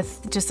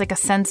with just like a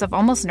sense of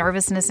almost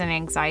nervousness and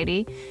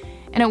anxiety.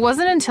 And it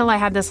wasn't until I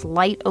had this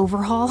light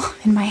overhaul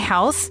in my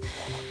house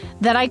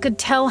that I could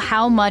tell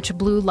how much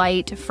blue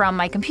light from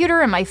my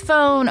computer and my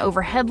phone,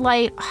 overhead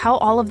light, how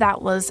all of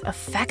that was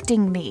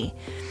affecting me.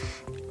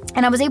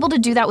 And I was able to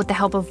do that with the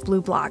help of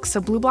BlueBlox. So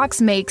BlueBlox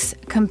makes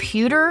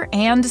computer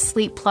and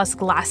Sleep Plus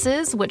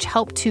glasses, which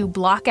help to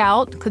block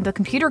out, the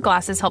computer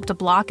glasses help to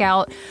block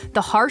out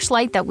the harsh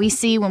light that we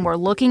see when we're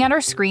looking at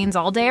our screens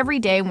all day, every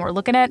day, when we're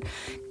looking at,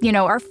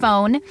 our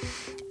phone.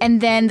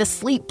 And then the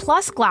Sleep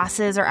Plus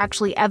glasses are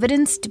actually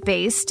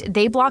evidence-based.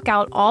 They block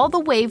out all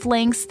the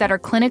wavelengths that are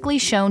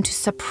clinically shown to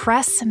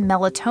suppress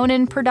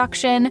melatonin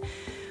production,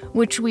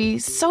 which we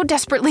so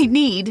desperately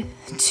need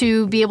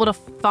to be able to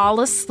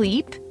fall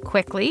asleep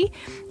quickly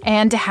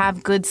and to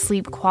have good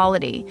sleep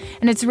quality.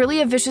 And it's really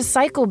a vicious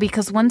cycle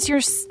because once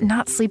you're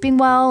not sleeping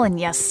well and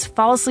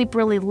fall asleep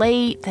really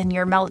late, then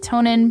your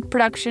melatonin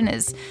production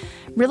is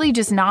really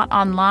just not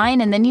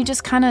online, and then you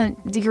just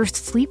your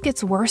sleep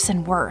gets worse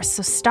and worse.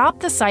 So stop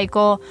the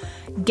cycle.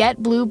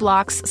 Get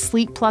BlueBlox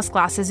Sleep Plus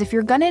glasses. If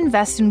you're going to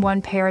invest in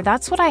one pair,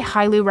 that's what I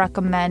highly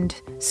recommend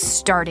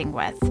starting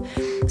with.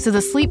 So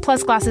the Sleep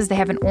Plus glasses, they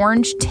have an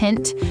orange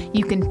tint.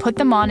 You can put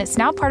them on. It's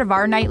now part of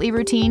our nightly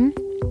routine.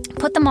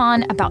 Put them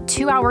on about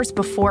 2 hours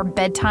before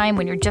bedtime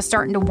when you're just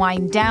starting to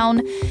wind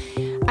down.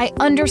 I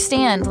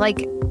understand,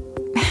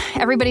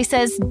 everybody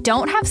says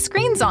don't have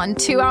screens on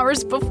 2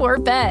 hours before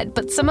bed,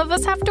 but some of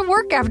us have to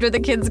work after the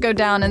kids go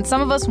down, and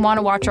some of us want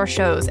to watch our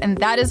shows, and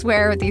that is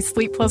where these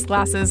Sleep Plus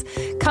glasses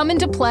come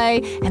into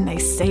play, and they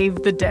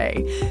save the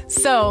day.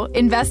 So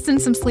invest in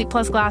some Sleep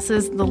Plus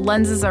glasses. The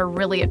lenses are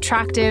really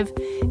attractive.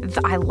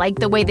 I like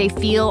the way they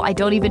feel. I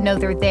don't even know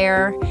they're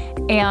there,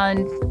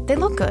 and they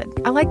look good.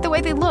 I like the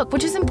way they look,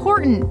 which is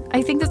important.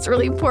 I think that's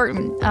really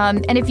important.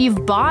 And if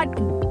you've bought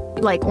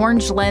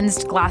orange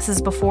lensed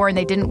glasses before and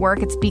they didn't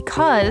work, it's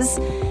because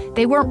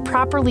they weren't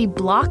properly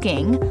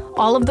blocking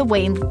all of the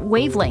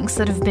wavelengths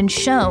that have been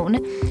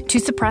shown to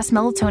suppress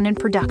melatonin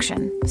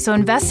production. So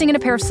investing in a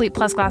pair of Sleep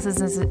Plus glasses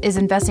is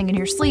investing in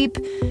your sleep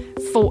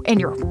and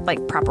your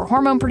proper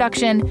hormone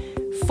production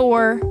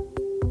for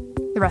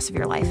the rest of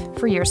your life,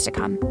 for years to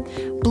come.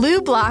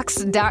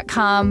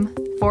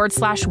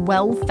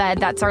 BlueBlox.com/wellfed.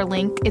 That's our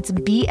link. It's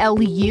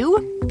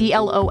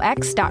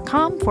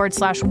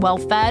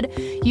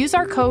BLUBLOX.com/wellfed. Use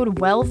our code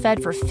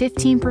wellfed for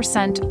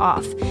 15%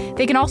 off.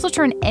 They can also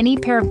turn any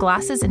pair of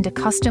glasses into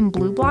custom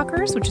blue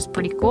blockers, which is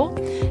pretty cool.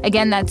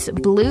 Again, that's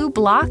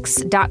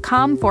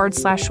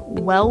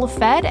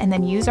BlueBlox.com/wellfed, and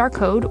then use our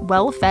code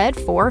wellfed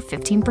for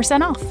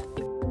 15% off.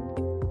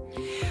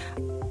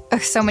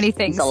 So many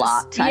things. It's a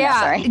lot.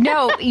 Yeah.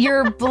 No,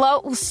 you're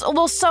well,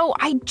 so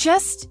I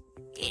just,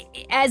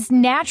 as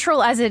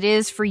natural as it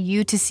is for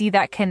you to see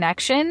that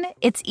connection,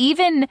 it's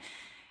just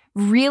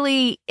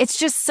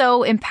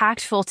so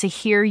impactful to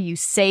hear you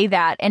say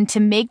that and to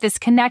make this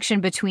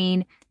connection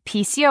between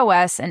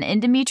PCOS and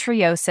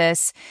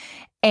endometriosis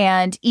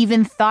and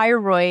even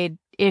thyroid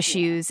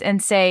issues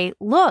and say,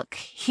 look,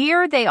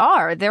 here they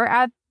are. They're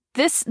at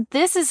this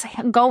is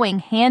going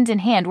hand in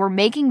hand. We're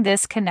making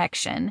this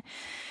connection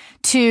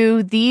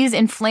to these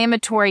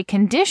inflammatory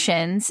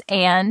conditions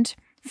and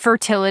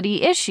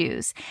fertility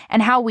issues.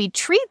 And how we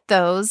treat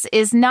those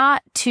is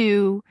not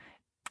to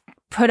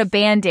put a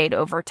Band-Aid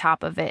over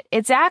top of it.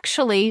 It's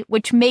actually,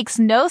 this makes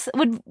no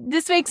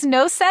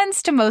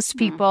sense to most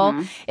people.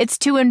 Mm-hmm. It's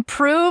to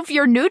improve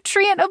your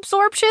nutrient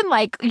absorption.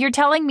 You're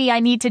telling me I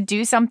need to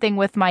do something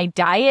with my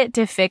diet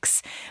to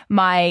fix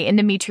my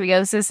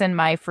endometriosis and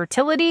my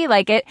fertility.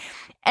 And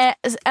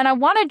I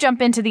want to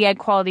jump into the egg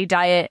quality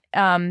diet.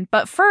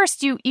 But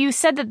first, you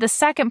said that the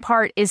second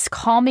part is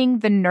calming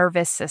the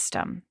nervous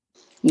system.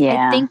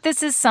 Yeah. I think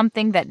this is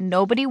something that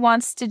nobody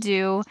wants to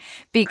do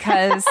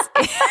because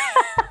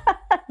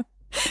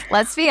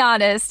let's be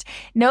honest,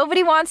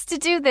 nobody wants to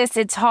do this.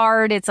 It's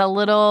hard. It's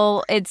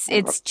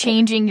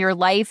changing your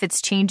life.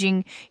 It's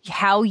changing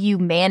how you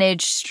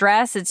manage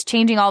stress. It's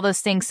changing all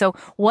those things. So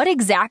what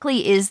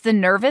exactly is the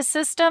nervous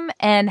system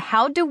and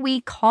how do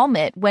we calm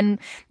it when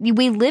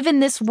we live in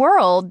this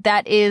world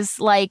that is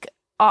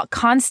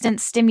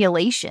constant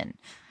stimulation?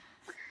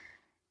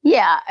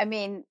 Yeah.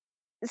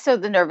 So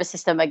the nervous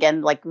system,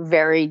 again,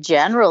 very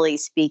generally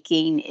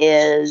speaking,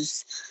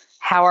 is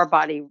how our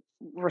body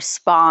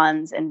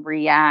responds and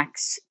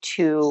reacts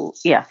to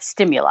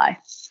stimuli.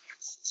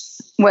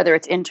 whether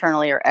it's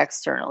internally or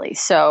externally.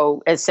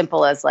 So as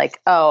simple as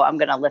like, oh, I'm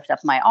going to lift up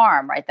my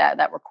arm, right?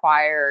 That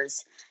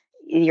requires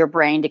your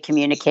brain to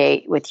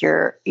communicate with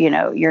your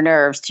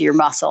nerves to your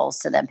muscles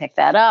to then pick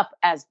that up,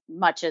 as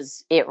much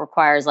as it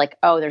requires like,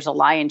 oh, there's a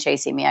lion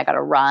chasing me, I got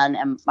to run,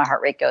 and my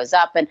heart rate goes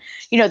up. And,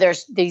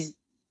 there's these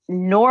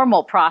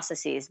normal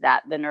processes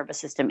that the nervous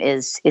system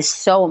is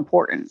so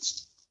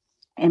important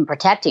in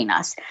protecting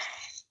us.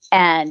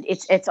 And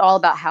it's all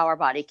about how our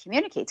body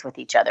communicates with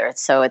each other.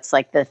 So it's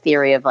like the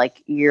theory of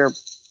like your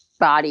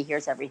body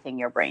hears everything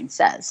your brain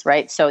says,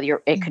 right? So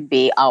it could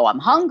be, oh, I'm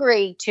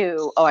hungry,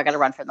 to, oh, I got to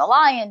run from the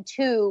lion,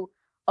 to,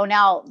 oh,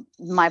 now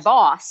my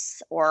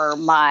boss or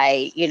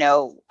my,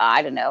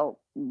 I don't know,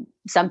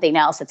 something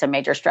else that's a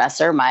major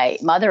stressor. My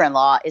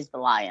mother-in-law is the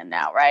lion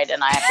now, right?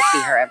 And I have to see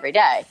her every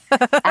day.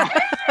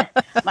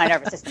 My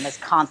nervous system is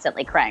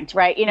constantly cranked,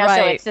 right? Right.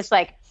 So it's just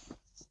like,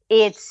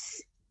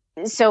 it's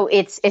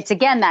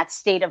again, that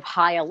state of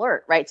high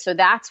alert, right? So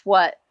that's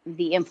what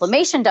the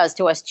inflammation does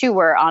to us too,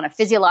 where on a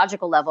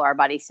physiological level, our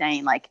body's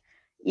saying like,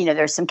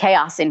 there's some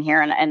chaos in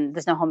here and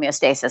there's no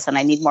homeostasis and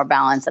I need more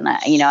balance and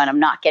and I'm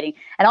not getting,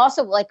 and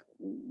also like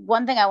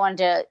one thing I wanted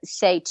to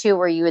say too,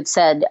 where you had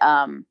said,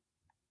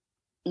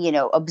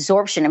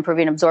 absorption,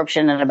 improving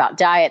absorption, and about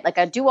diet. Like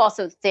I do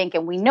also think,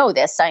 and we know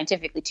this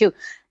scientifically too,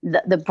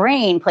 the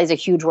brain plays a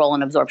huge role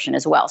in absorption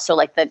as well. So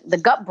like the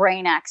gut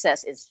brain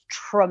axis is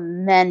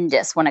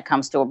tremendous when it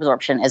comes to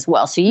absorption as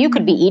well. So you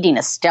could be eating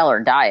a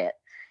stellar diet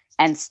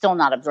and still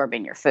not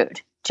absorbing your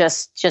food.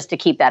 Just to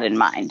keep that in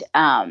mind,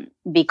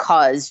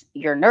 because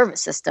your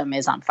nervous system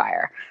is on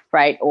fire,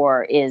 right?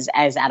 Or is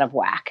as out of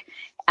whack.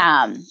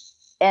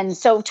 And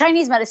so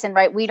Chinese medicine,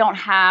 right? We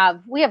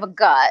have a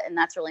gut, and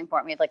that's really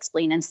important. We have like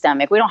spleen and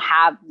stomach. We don't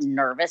have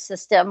nervous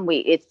system.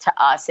 To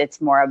us,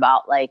 it's more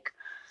about like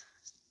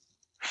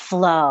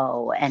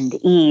flow and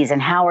ease and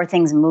how are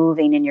things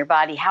moving in your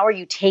body? How are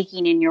you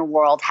taking in your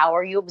world? How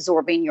are you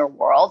absorbing your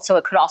world? So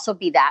it could also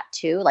be that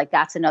too. Like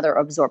that's another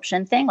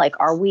absorption thing. Like,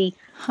 are we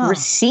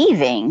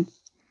receiving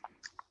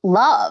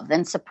love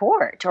and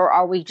support, or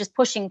are we just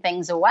pushing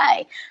things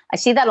away? I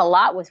see that a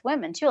lot with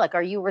women too. Like,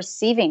 are you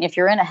receiving, if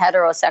you're in a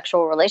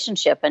heterosexual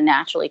relationship and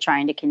naturally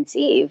trying to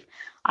conceive,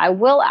 I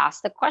will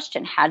ask the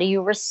question, how do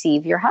you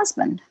receive your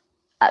husband?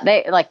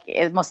 They like,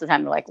 most of the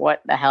time they're like,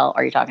 what the hell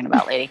are you talking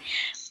about, lady?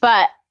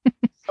 But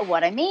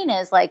what I mean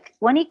is like,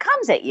 when he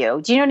comes at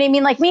you, do you know what I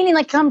mean? Like, meaning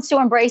like comes to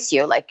embrace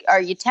you. Like,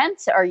 are you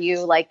tense? Are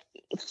you like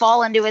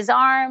fall into his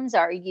arms?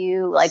 Are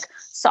you like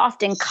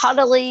soft and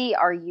cuddly?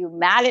 Are you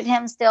mad at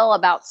him still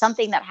about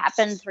something that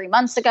happened 3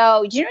 months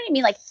ago? Do you know what I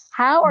mean? Like,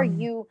 how are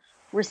you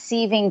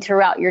receiving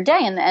throughout your day?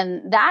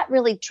 And that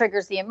really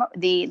triggers the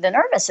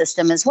nervous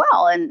system as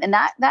well. And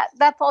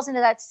that falls into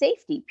that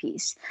safety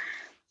piece.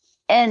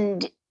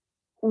 And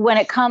when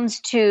it comes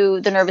to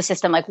the nervous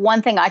system, like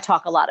one thing I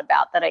talk a lot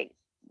about that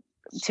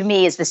to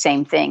me is the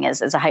same thing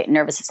as a heightened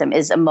nervous system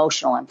is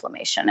emotional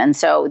inflammation. And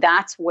so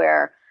that's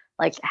where,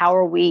 like, how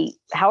are we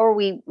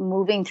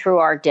moving through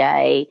our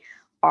day?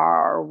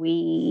 Are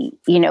we,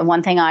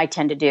 one thing I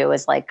tend to do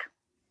is like,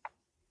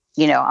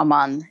 I'm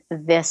on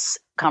this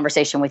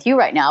conversation with you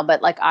right now,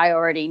 but like, I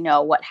already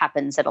know what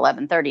happens at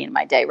 11:30 in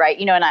my day. Right.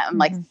 And I'm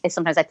like,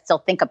 sometimes I still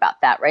think about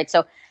that. Right.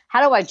 So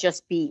how do I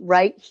just be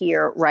right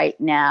here, right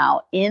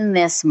now, in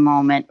this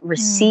moment,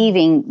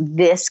 receiving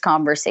this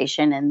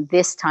conversation and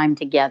this time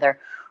together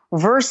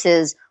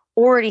versus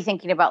already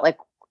thinking about like,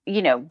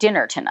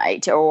 dinner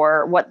tonight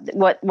or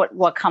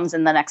what comes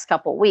in the next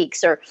couple of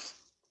weeks, or,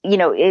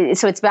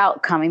 so it's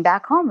about coming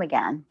back home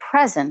again,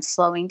 present,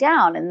 slowing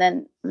down. And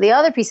then the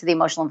other piece of the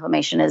emotional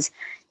inflammation is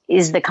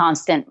the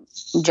constant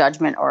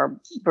judgment or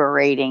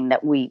berating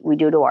that we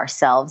do to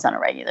ourselves on a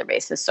regular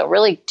basis. So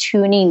really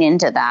tuning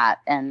into that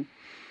and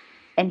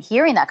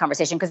hearing that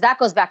conversation, because that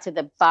goes back to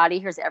the body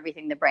hears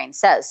everything the brain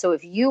says. So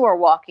if you are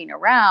walking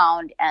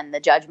around and the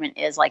judgment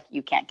is like,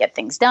 you can't get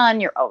things done,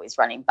 you're always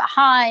running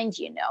behind,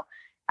 you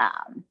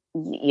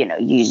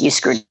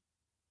screwed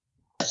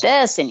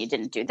this and you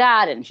didn't do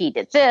that, and he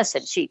did this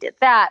and she did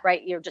that,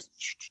 right? You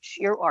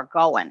are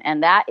going.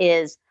 And that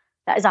is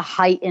a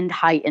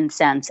heightened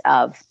sense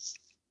of,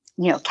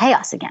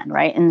 chaos again.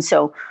 Right. And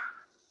so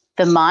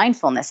the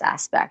mindfulness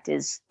aspect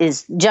is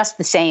just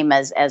the same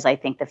as I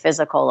think the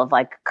physical of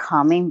like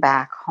coming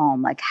back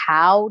home. Like,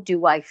 how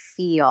do I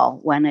feel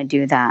when I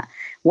do that?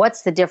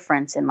 What's the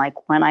difference in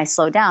like when I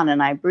slow down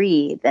and I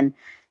breathe? And,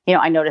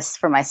 I notice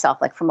for myself,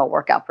 like from a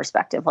workout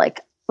perspective,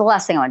 like the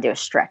last thing I want to do is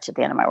stretch at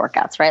the end of my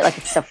workout, right? Like,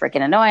 it's so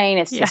freaking annoying.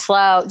 It's too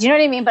slow. Do you know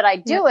what I mean? But I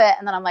do it.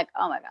 And then I'm like,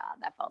 oh my God,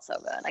 that felt so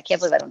good. I can't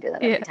believe I don't do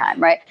that every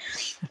time. Right.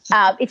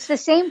 It's the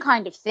same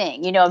kind of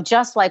thing,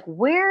 just like,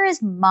 where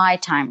is my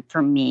time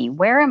for me?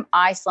 Where am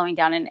I slowing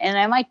down? And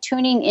am I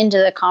tuning into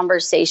the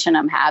conversation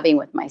I'm having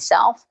with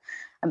myself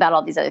about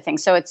all these other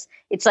things? So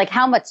it's like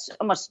how much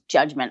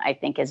judgment I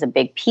think is a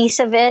big piece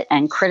of it,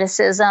 and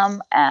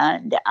criticism,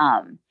 and,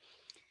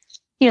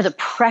 the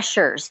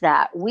pressures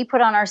that we put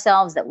on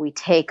ourselves, that we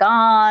take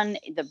on,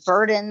 the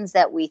burdens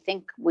that we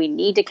think we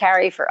need to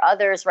carry for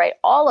others, right?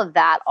 All of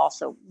that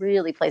also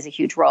really plays a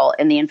huge role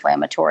in the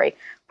inflammatory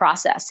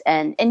process.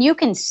 And you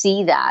can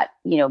see that,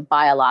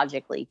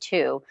 biologically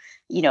too,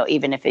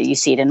 even if you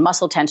see it in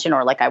muscle tension,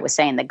 or like I was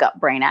saying, the gut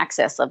brain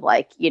axis of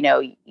like,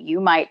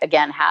 you might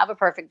again have a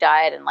perfect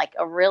diet and like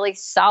a really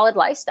solid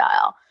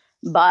lifestyle,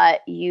 but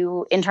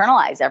you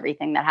internalize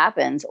everything that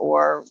happens,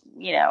 or,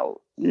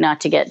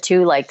 not to get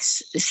too like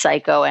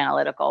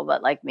psychoanalytical,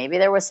 but like maybe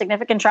there was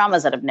significant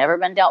traumas that have never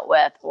been dealt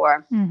with,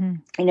 or,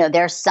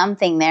 there's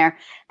something there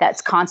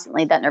that's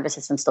constantly, that nervous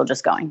system still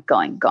just going.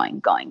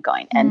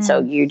 And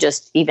so you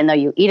just, even though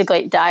you eat a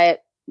great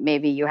diet,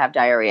 maybe you have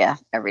diarrhea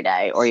every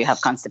day, or you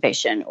have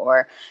constipation,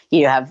 or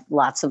you have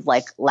lots of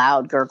like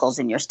loud gurgles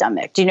in your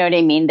stomach. Do you know what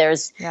I mean?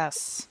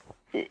 Yes.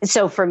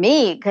 So for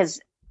me, because,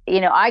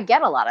 I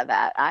get a lot of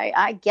that.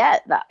 I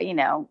get that,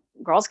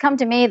 girls come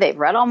to me, they've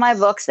read all my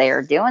books, they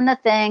are doing the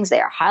things, they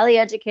are highly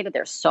educated.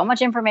 There's so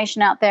much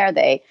information out there.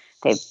 They've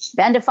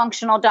been to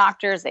functional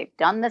doctors, they've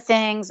done the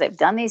things, they've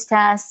done these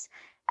tests,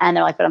 and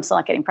they're like, but I'm still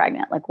not getting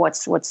pregnant. Like,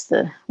 what's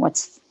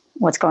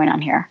going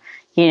on here?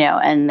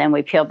 And then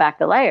we peel back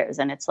the layers,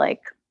 and it's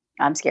like,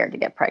 I'm scared to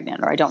get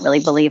pregnant, or I don't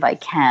really believe I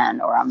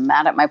can, or I'm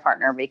mad at my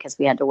partner because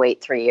we had to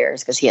wait 3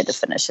 years because he had to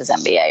finish his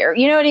MBA, or,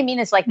 you know what I mean?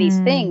 It's like these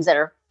things that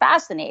are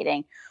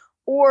fascinating,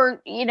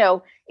 or,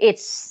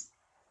 it's,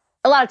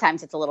 a lot of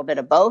times it's a little bit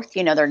of both.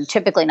 They're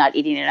typically not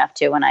eating enough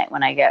too. When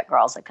I get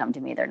girls that come to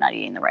me, they're not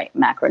eating the right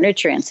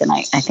macronutrients, and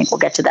I think we'll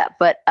get to that.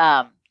 But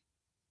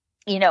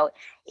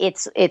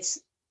it's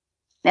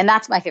and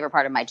that's my favorite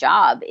part of my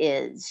job,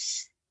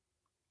 is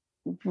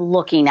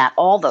looking at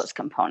all those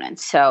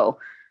components. So,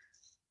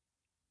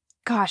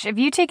 gosh, if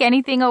you take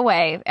anything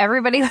away,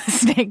 everybody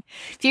listening,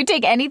 if you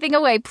take anything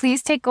away,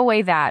 please take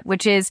away that,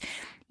 which is,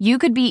 you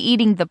could be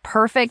eating the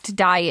perfect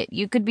diet.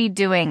 You could be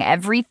doing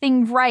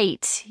everything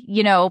right.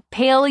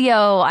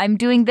 Paleo, I'm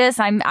doing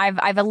this.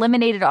 I've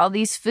eliminated all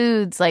these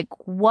foods. Like,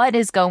 what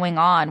is going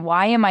on?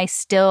 Why am I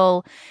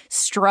still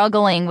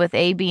struggling with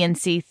A, B, and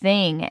C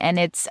thing? And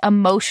it's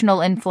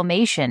emotional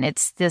inflammation.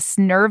 It's this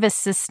nervous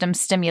system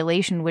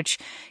stimulation, which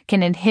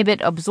can inhibit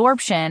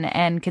absorption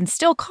and can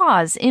still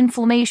cause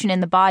inflammation in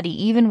the body,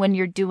 even when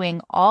you're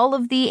doing all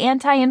of the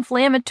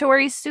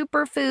anti-inflammatory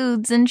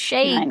superfoods and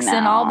shakes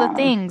and all the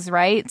things,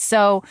 right?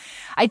 So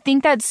I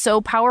think that's so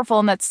powerful,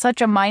 and that's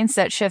such a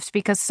mindset shift,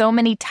 because so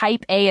many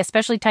type A,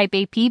 especially type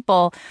A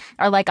people,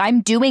 are like, I'm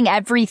doing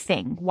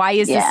everything. Why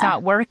is this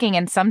not working?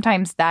 And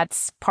sometimes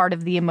that's part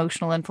of the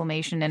emotional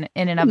inflammation in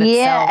and of itself.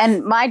 Yeah,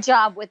 and my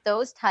job with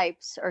those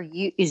types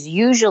is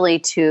usually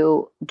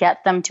to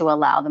get them to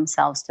allow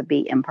themselves to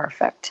be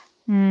imperfect,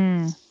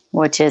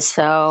 which is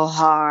so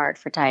hard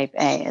for type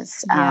A.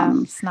 It's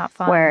not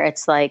fun. Where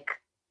it's like,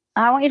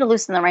 I want you to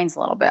loosen the reins a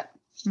little bit.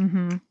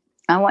 Mm-hmm.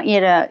 I want you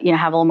to,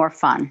 have a little more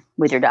fun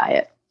with your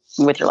diet,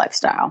 with your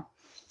lifestyle.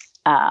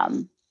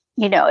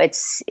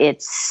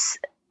 It's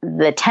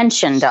the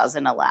tension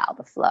doesn't allow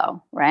the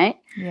flow, right?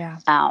 Yeah.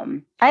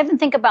 I even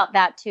think about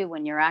that too,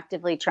 when you're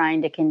actively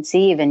trying to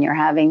conceive and you're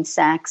having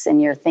sex and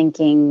you're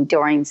thinking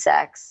during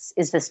sex,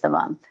 is this the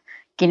month?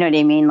 You know what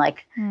I mean?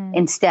 Like,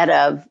 instead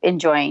of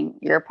enjoying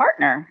your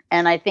partner.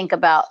 And I think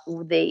about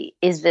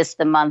is this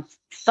the month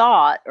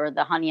thought, or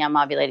the honey, I'm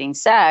ovulating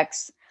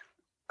sex,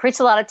 creates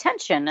a lot of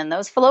tension. And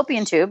those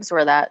fallopian tubes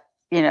where that,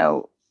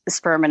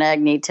 sperm and egg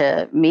need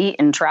to meet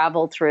and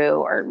travel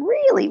through are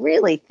really,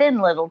 really thin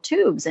little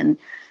tubes. And,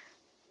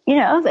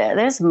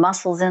 there's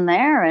muscles in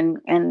there.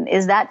 And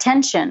is that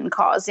tension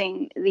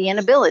causing the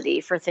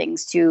inability for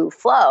things to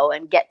flow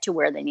and get to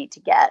where they need to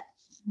get?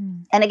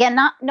 And again,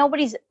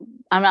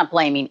 I'm not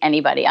blaming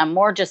anybody. I'm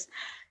more just,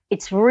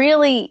 it's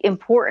really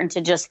important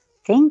to just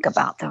think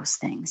about those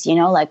things,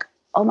 like,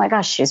 oh my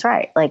gosh, she's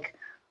right. Like,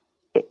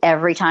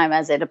 every time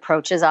as it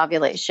approaches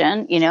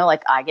ovulation,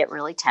 like, I get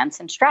really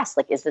tense and stressed.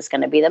 Like, is this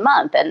going to be the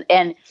month?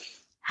 And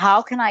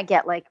how can I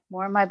get like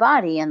more in my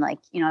body? And like,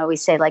 I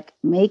always say, like,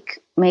 make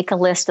a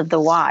list of the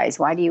whys.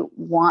 Why do you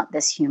want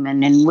this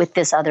human and with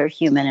this other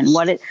human? And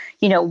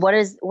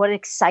what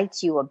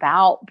excites you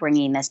about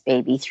bringing this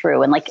baby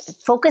through? And like,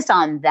 focus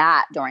on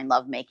that during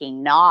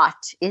lovemaking, not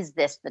is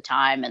this the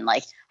time? And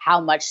like,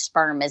 how much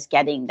sperm is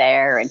getting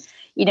there? And,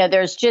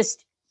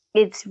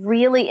 it's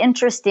really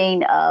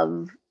interesting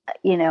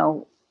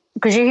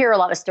because you hear a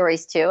lot of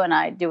stories too, and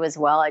I do as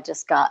well. I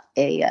just got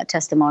a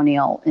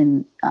testimonial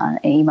in an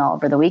email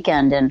over the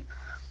weekend, and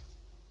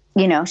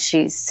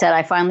she said,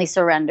 I finally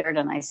surrendered,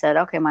 and I said,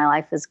 okay, my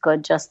life is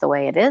good just the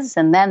way it is.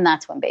 And then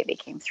that's when baby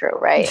came through,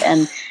 right?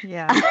 And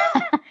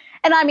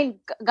and I mean,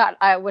 God,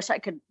 I wish I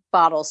could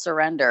bottle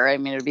surrender. I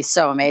mean, it would be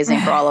so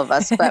amazing for all of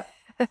us, but.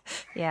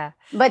 Yeah.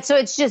 But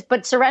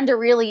surrender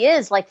really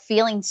is like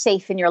feeling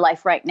safe in your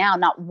life right now,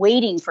 not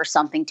waiting for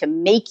something to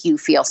make you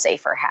feel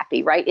safe or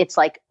happy, right? It's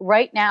like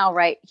right now,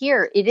 right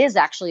here, it is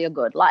actually a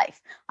good life.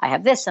 I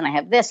have this and I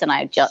have this and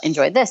I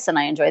enjoy this and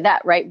I enjoy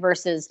that, right?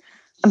 Versus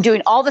I'm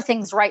doing all the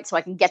things right so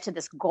I can get to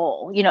this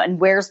goal, and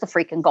where's the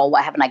freaking goal?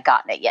 Why haven't I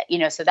gotten it yet?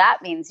 So that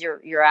means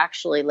you're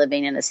actually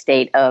living in a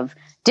state of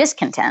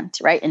discontent,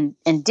 right?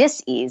 And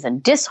dis-ease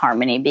and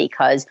disharmony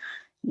because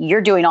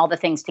you're doing all the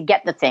things to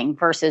get the thing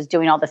versus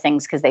doing all the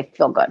things because they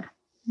feel good.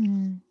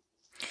 Mm.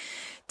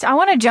 So I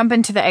want to jump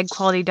into the egg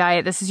quality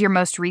diet. This is your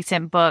most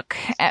recent book.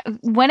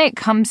 When it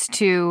comes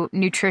to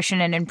nutrition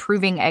and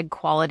improving egg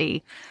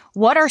quality,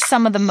 what are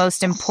some of the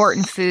most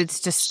important foods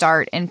to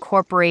start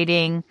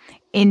incorporating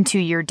into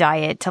your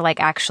diet to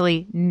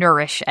actually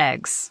nourish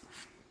eggs?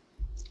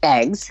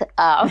 Eggs.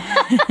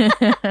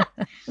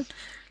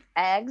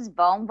 Eggs,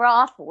 bone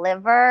broth,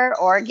 liver,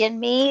 organ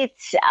meat.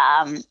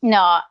 Fat.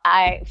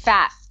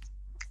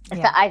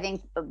 Yeah. I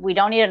think we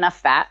don't need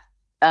enough fat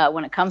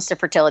when it comes to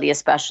fertility,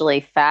 especially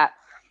fat.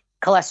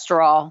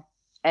 Cholesterol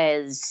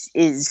is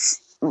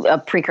a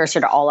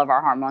precursor to all of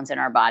our hormones in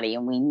our body,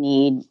 and we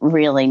need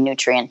really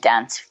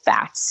nutrient-dense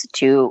fats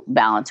to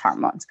balance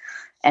hormones.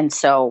 And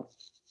so,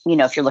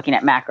 if you're looking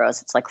at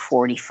macros, it's like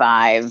 40 to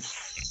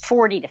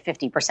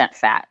 50%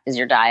 fat is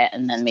your diet,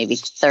 and then maybe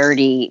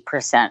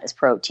 30% is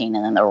protein,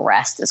 and then the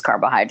rest is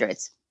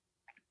carbohydrates.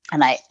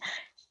 And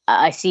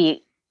I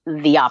see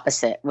the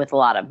opposite with a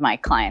lot of my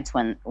clients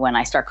when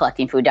I start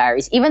collecting food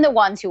diaries, even the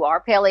ones who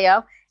are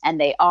paleo and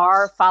they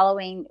are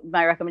following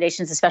my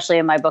recommendations, especially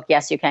in my book,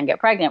 Yes, You Can Get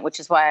Pregnant, which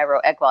is why I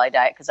wrote Egg Quality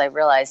Diet, because I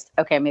realized,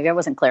 okay, maybe I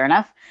wasn't clear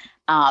enough.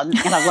 And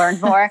I've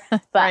learned more,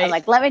 but right. I'm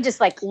like, let me just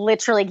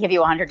literally give you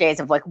 100 days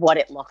of what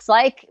it looks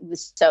like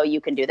so you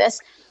can do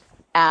this.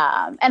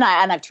 And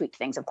I've tweaked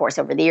things, of course,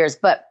 over the years,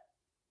 but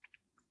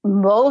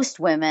most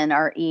women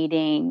are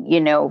eating,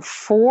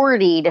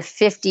 40 to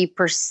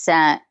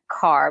 50%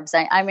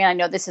 carbs. I mean, I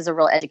know this is a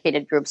real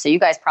educated group, so you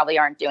guys probably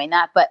aren't doing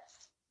that, but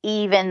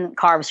even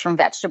carbs from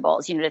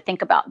vegetables, to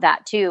think about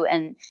that too,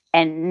 and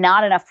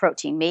not enough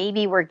protein.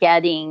 Maybe we're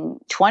getting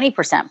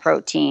 20%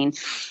 protein.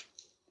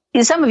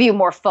 Some of you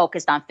more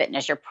focused on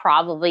fitness, you're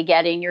probably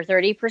getting your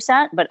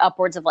 30%, but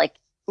upwards of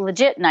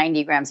legit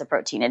 90 grams of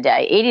protein a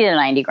day. 80 to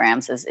 90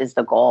 grams is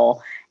the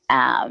goal.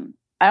 I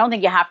don't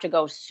think you have to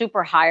go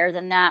super higher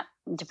than that,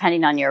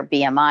 depending on your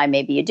BMI.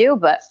 Maybe you do,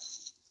 but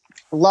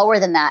lower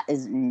than that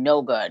is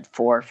no good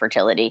for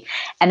fertility.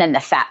 And then the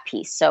fat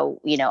piece.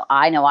 So,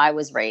 I know I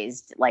was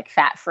raised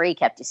fat-free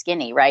kept you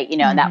skinny, right?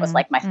 And that was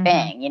my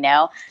thing,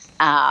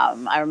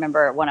 I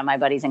remember one of my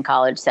buddies in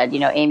college said,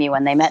 Amy,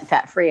 when they meant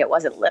fat-free, it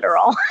wasn't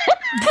literal.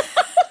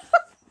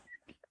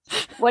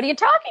 What are you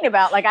talking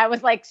about? I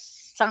was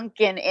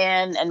sunken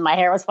in and my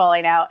hair was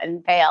falling out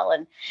and pale.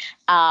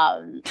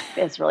 And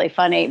it's really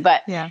funny.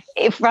 But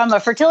from a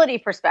fertility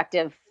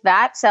perspective,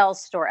 fat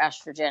cells store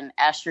estrogen.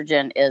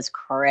 Estrogen is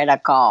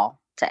critical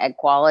to egg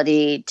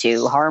quality,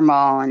 to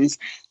hormones,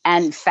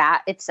 and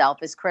fat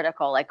itself is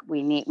critical.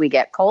 We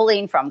get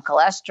choline from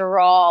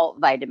cholesterol,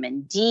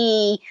 vitamin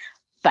D,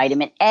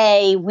 vitamin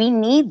A. We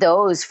need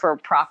those for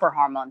proper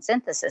hormone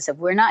synthesis. If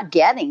we're not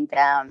getting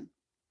them,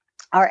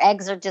 our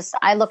eggs are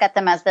I look at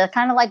them as they're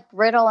kind of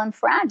brittle and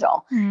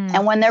fragile. Mm.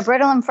 And when they're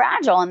brittle and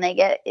fragile and they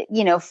get,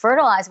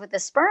 fertilized with the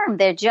sperm,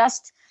 they're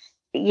just,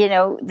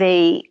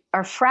 they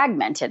are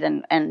fragmented.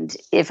 And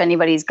if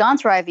anybody's gone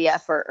through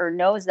IVF or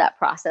knows that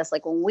process,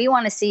 when we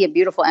want to see a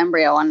beautiful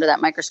embryo under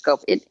that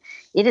microscope, it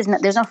is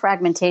not, there's no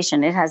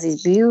fragmentation. It has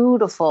these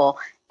beautiful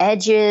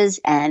edges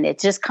and it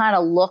just kind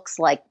of looks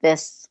like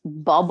this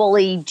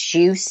bubbly,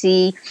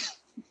 juicy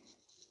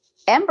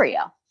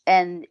embryo.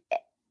 And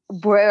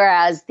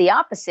whereas the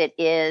opposite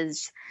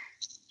is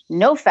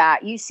no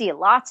fat, you see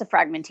lots of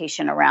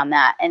fragmentation around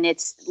that, and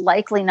it's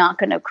likely not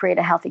going to create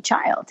a healthy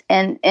child.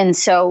 And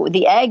so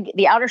the egg,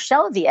 the outer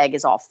shell of the egg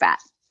is all fat.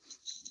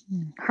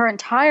 Her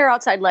entire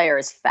outside layer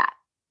is fat.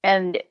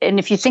 And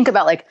if you think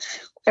about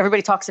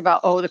everybody talks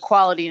about, the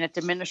quality and it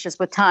diminishes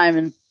with time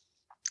and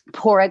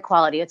poor egg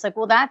quality. It's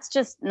well, that's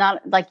just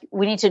not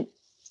we need to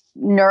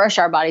nourish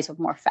our bodies with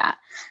more fat.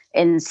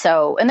 And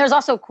there's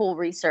also cool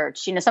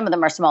research, some of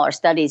them are smaller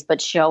studies,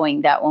 but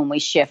showing that when we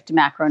shift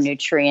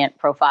macronutrient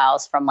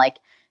profiles from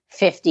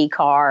 50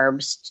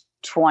 carbs,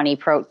 20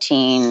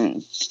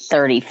 protein,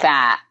 30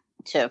 fat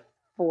to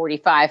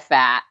 45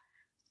 fat,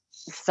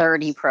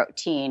 30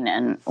 protein,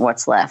 and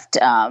what's left,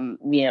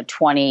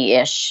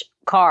 20-ish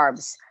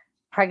carbs,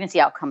 pregnancy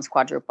outcomes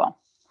quadruple.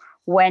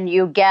 When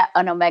you get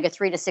an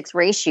omega-3 to 6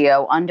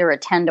 ratio under a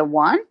 10 to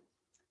 1,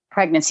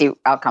 pregnancy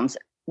outcomes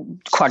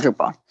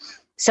quadruple.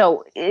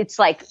 So it's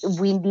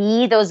we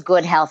need those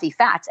good, healthy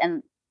fats,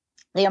 and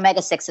the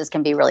omega-6s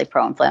can be really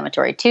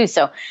pro-inflammatory too.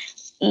 So,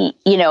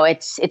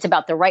 it's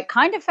about the right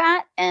kind of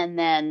fat and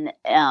then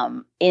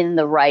in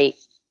the right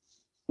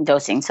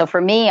dosing. So for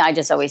me, I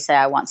just always say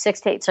I want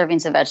 6 to 8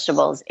 servings of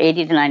vegetables,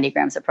 80 to 90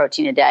 grams of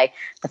protein a day.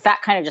 The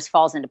fat kind of just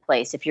falls into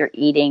place if you're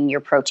eating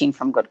your protein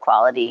from good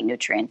quality,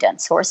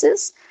 nutrient-dense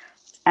sources.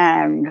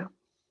 And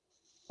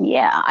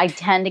I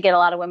tend to get a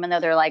lot of women though,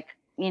 they're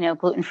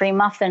gluten-free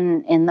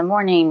muffin in the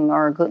morning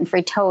or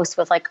gluten-free toast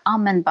with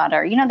almond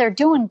butter. They're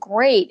doing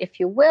great, if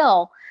you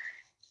will,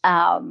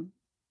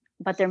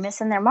 but they're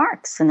missing their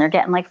marks and they're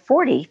getting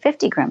 40,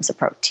 50 grams of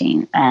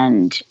protein.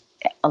 And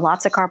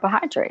lots of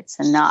carbohydrates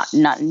and not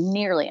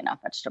nearly enough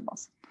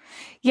vegetables.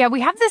 Yeah,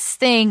 we have this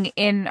thing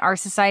in our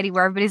society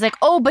where everybody's like,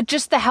 oh, but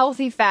just the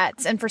healthy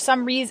fats. And for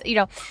some reason,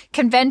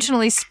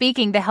 conventionally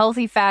speaking, the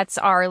healthy fats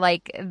are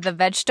like the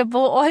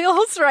vegetable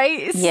oils,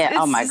 right?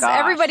 Oh my gosh.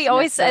 Everybody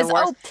always says,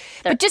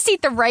 but just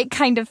eat the right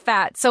kind of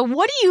fat. So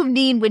what do you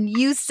mean when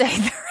you say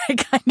the right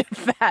kind of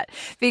fat?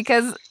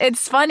 Because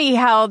it's funny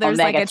how there's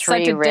it's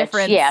such a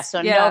difference. Yeah,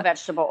 so no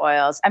vegetable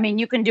oils. I mean,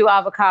 you can do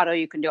avocado,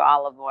 you can do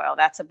olive oil.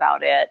 That's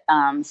about it.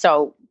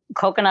 So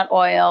coconut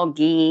oil,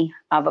 ghee,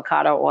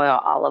 avocado oil,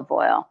 olive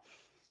oil.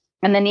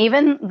 And then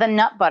even the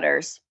nut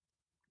butters,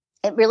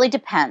 it really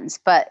depends.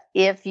 But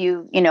if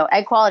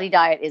egg quality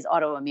diet is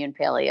autoimmune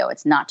paleo,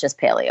 it's not just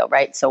paleo,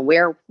 right? So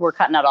we're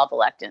cutting out all the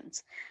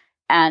lectins.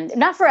 And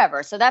not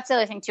forever. So that's the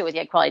other thing too with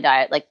the egg quality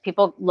diet. Like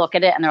people look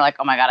at it and they're like,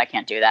 oh my God, I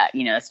can't do that.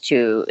 It's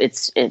too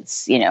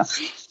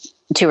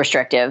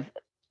restrictive.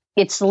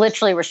 It's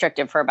literally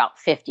restrictive for about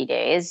 50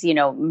 days.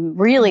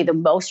 Really the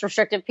most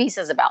restrictive piece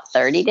is about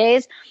 30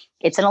 days.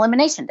 It's an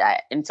elimination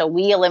diet. And so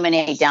we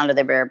eliminate down to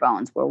the bare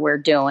bones where we're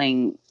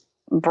doing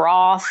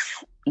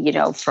broth,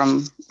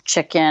 from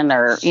chicken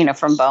or,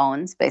 from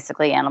bones,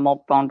 basically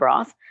animal bone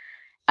broth,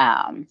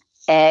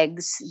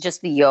 eggs, just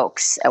the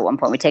yolks. At one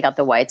point we take out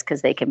the whites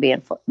because they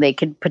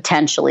could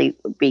potentially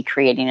be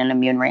creating an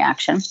immune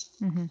reaction.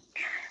 Mm-hmm.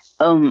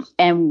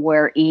 And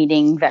we're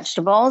eating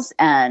vegetables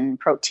and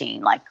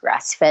protein like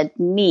grass-fed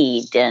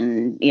meat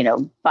and,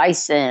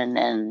 bison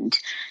and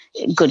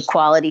good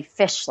quality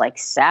fish like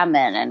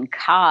salmon and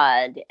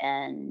cod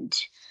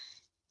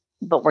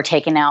but we're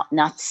taking out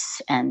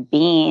nuts and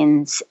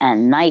beans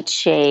and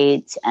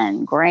nightshades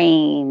and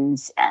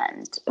grains.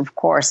 And of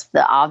course,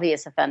 the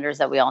obvious offenders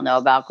that we all know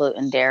about: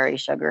 gluten, dairy,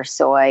 sugar,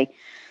 soy.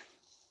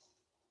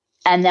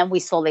 And then we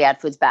slowly add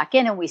foods back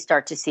in and we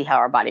start to see how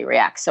our body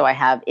reacts. So I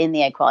have in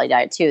the egg quality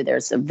diet too,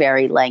 there's a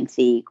very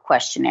lengthy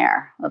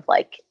questionnaire of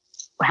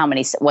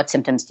what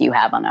symptoms do you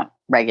have on a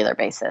regular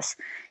basis?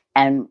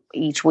 And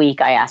each week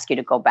I ask you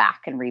to go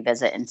back and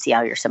revisit and see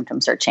how your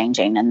symptoms are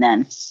changing. And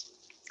then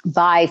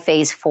by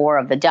phase 4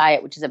 of the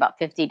diet, which is about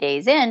 50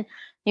 days in,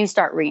 you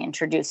start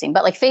reintroducing.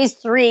 But like phase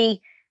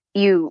 3,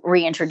 you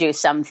reintroduce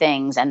some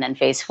things. And then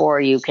phase 4,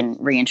 you can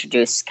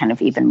reintroduce kind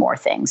of even more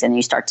things. And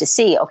you start to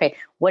see, okay,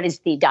 what is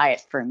the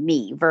diet for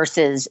me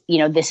versus,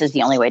 this is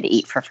the only way to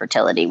eat for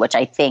fertility, which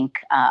I think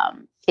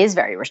is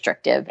very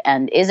restrictive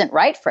and isn't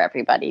right for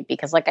everybody.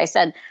 Because like I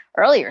said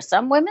earlier,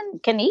 some women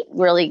can eat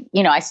really,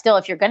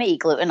 if you're going to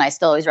eat gluten, I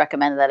still always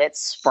recommend that it's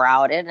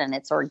sprouted and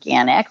it's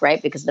organic,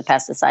 right? Because of the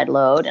pesticide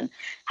load and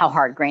how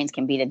hard grains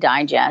can be to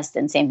digest.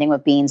 And same thing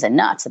with beans and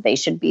nuts, that they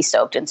should be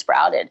soaked and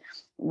sprouted.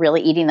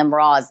 Really eating them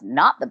raw is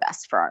not the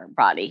best for our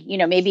body,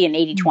 maybe an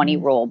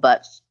 80-20 rule,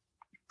 but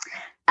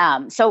I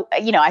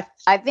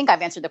think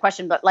I've answered the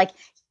question, but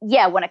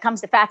when it comes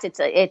to fats,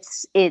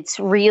 it's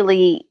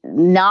really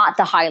not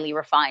the highly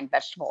refined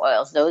vegetable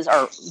oils. Those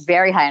are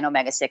very high in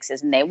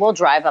omega-6s, and they will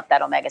drive up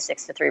that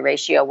omega-6 to 3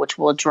 ratio, which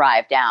will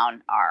drive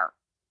down our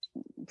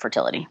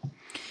fertility.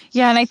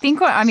 Yeah. And I think,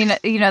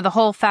 the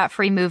whole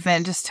fat-free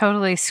movement just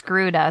totally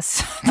screwed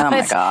us. Oh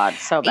my God,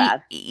 so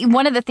bad.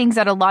 One of the things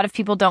that a lot of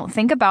people don't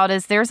think about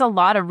is there's a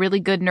lot of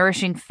really good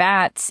nourishing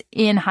fats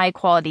in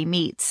high-quality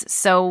meats.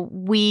 So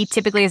we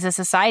typically as a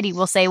society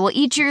will say, well,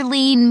 eat your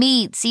lean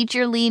meats.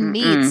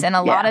 And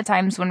a lot of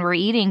times when we're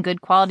eating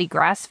good quality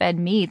grass-fed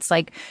meats,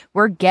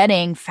 we're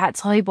getting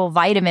fat-soluble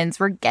vitamins,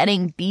 we're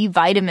getting B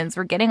vitamins,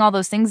 we're getting all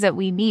those things that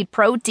we need,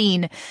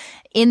 protein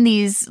in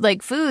these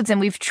foods. And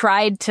we've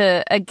tried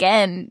to,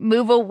 again,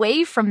 move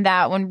away from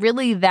that when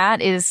really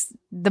that is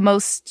the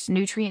most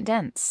nutrient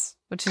dense,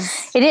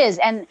 it is.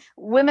 And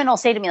women will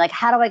say to me,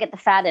 how do I get the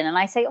fat in? And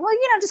I say, well,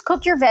 just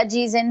cook your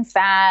veggies in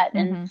fat.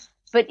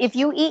 But if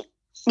you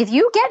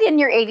get in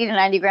your 80 to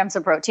 90 grams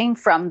of protein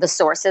from the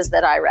sources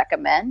that I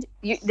recommend,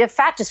 the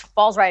fat just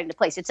falls right into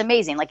place. It's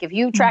amazing. If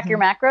you track your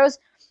macros,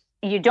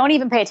 you don't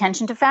even pay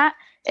attention to fat.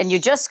 And you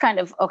just kind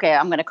of, okay,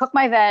 I'm going to cook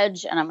my veg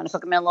and I'm going to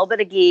cook them in a little bit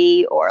of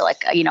ghee, or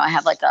I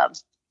have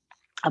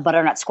a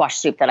butternut squash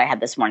soup that I had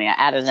this morning. I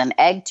added an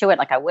egg to it.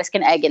 I whisk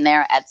an egg in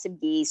there, add some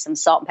ghee, some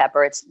salt and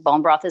pepper.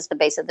 Bone broth is the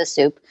base of the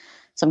soup.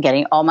 So I'm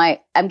getting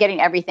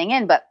everything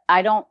in, but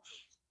I don't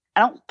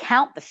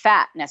count the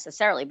fat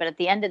necessarily, but at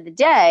the end of the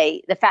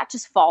day, the fat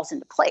just falls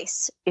into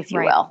place, if you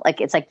will.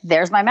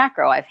 There's my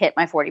macro. I've hit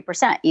my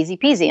 40%, easy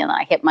peasy. And then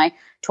I hit my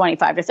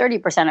 25 to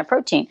 30% of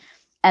protein.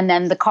 And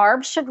then the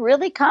carbs should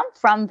really come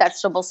from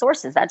vegetable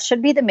sources. That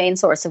should be the main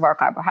source of our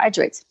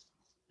carbohydrates.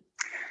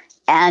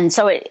 And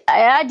so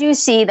I do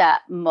see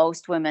that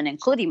most women,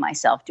 including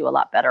myself, do a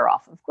lot better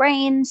off of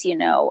grains,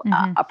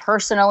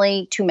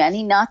 personally, too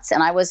many nuts.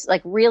 And I was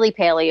really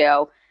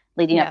paleo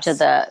leading up to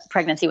the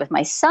pregnancy with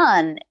my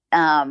son.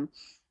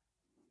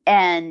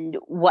 And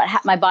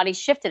my body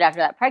shifted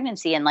after that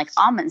pregnancy, and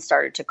almonds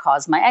started to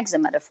cause my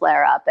eczema to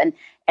flare up. And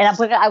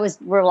I was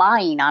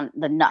relying on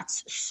the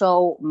nuts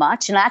so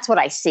much. And that's what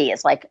I see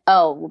is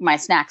my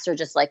snacks are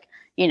just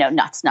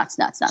nuts, nuts,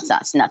 nuts, nuts,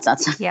 nuts, nuts,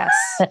 nuts. Yes.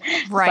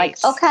 Right.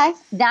 Like, okay,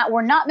 that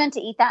we're not meant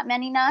to eat that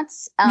many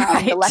nuts.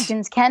 Right. The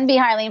lectins can be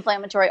highly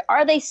inflammatory.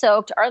 Are they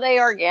soaked? Are they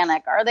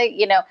organic? Are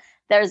they,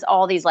 there's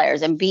all these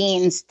layers, and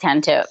beans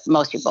tend to,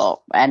 most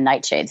people, and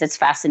nightshades. It's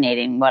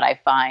fascinating what I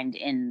find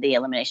in the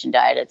elimination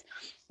diet.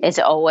 It's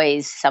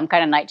always some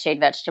kind of nightshade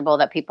vegetable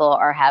that people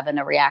are having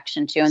a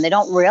reaction to, and they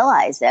don't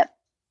realize it.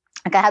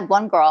 Like I had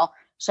one girl,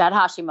 she had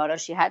Hashimoto,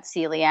 she had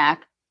celiac.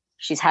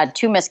 She's had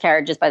 2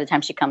 miscarriages by the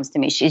time she comes to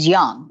me. She's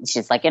young.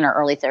 She's like in her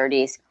early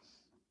 30s.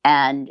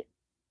 And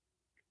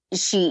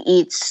she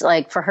eats,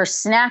 like, for her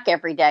snack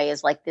every day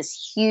is like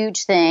this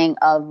huge thing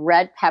of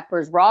red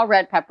peppers, raw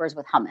red peppers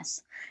with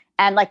hummus.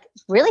 And like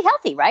really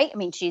healthy, right? I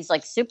mean, she's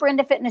like super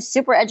into fitness,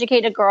 super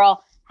educated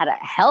girl, had a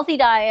healthy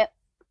diet,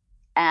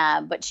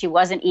 but she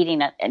wasn't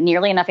eating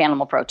nearly enough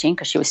animal protein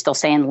because she was still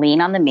staying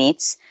lean on the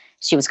meats.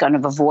 She was kind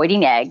of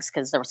avoiding eggs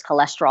because there was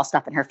cholesterol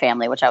stuff in her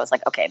family, which I was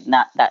like, okay,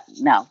 no, that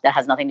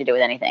has nothing to do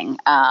with anything.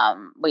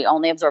 We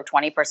only absorb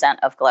 20%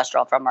 of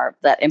cholesterol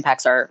that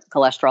impacts our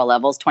cholesterol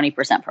levels,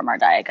 20% from our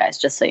diet, guys,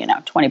 just so you know,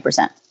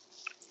 20%.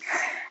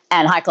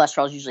 And high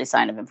cholesterol is usually a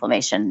sign of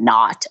inflammation,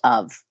 not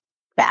of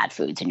bad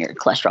foods in your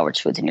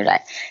cholesterol-rich foods in your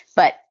diet.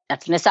 But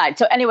that's an aside.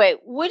 So anyway,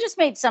 we just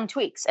made some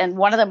tweaks. And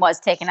one of them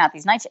was taking out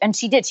these nights. And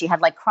she did. She had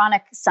like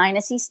chronic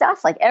sinusy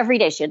stuff. Like every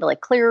day she had to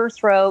like clear her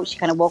throat. She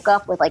kind of woke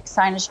up with like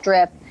sinus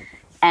drip.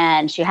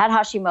 And she had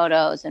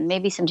Hashimoto's and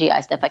maybe some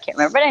GI stuff. I can't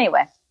remember. But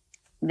anyway,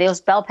 those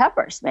bell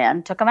peppers,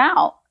 man, took them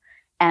out.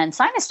 And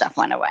sinus stuff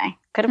went away.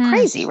 Kind of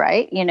crazy,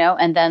 right?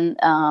 And then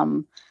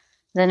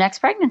the next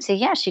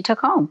pregnancy, she took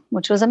home,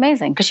 which was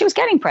amazing. Because she was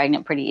getting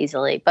pregnant pretty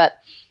easily. But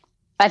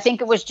I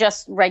think it was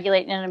just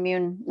regulating an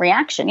immune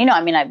reaction.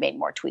 I've made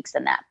more tweaks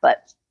than that,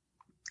 but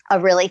I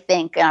really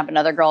think, and I have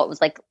another girl, it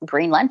was like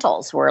green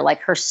lentils were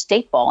like her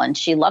staple, and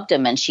she loved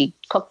them and she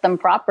cooked them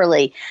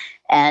properly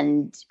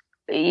and,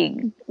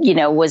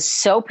 was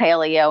so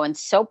paleo and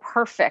so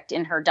perfect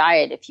in her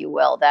diet, if you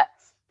will,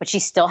 but she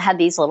still had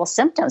these little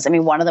symptoms. I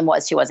mean, one of them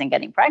was she wasn't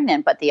getting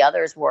pregnant, but the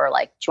others were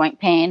like joint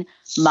pain,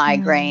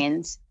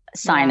 migraines,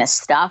 sinus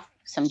stuff,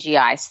 some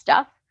GI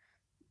stuff.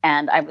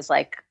 And I was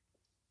like,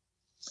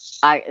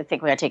 I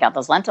think we got to take out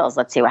those lentils.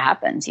 Let's see what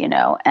happens,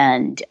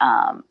 and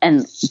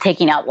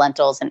taking out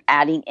lentils and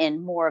adding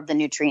in more of the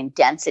nutrient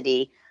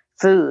density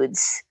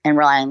foods and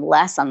relying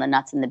less on the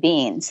nuts and the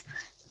beans.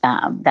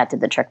 That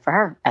did the trick for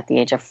her at the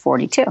age of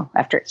 42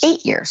 after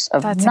 8 years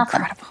of That's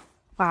nothing. Incredible.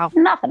 Wow.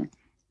 Nothing.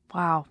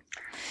 Wow.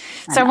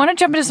 So I want to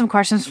jump into some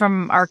questions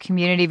from our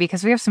community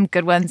because we have some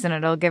good ones and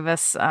it'll give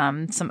us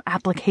some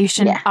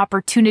application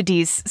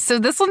opportunities. So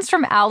this one's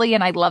from Allie,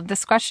 and I love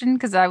this question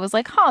because I was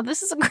like,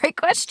 this is a great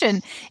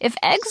question. If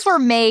eggs were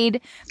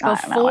made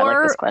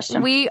before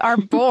we are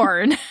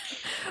born,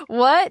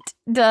 what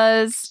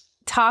does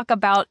talk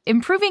about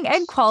improving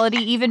egg quality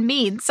even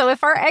mean? So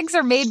if our eggs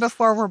are made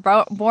before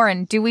we're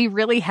born, do we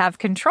really have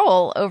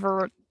control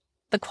over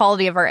the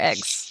quality of our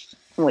eggs?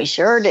 We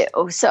sure do.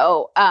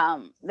 So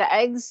the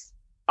eggs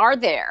are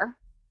there,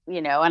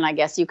 and I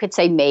guess you could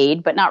say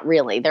made, but not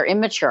really. They're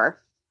immature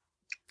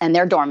and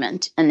they're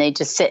dormant, and they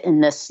just sit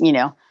in this,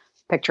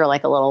 picture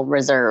like a little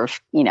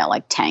reserve,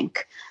 like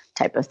tank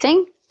type of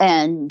thing.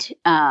 And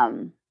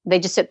they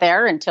just sit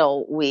there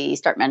until we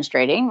start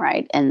menstruating,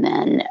 right? And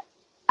then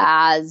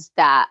as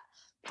that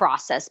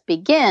process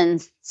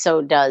begins,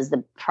 so does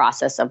the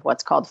process of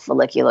what's called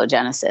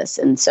folliculogenesis.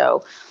 And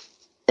so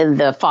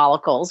the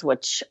follicles,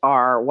 which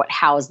are what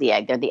house the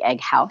egg, they're the egg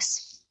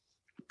house,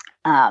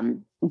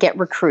 get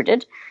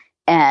recruited.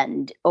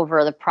 And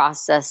over the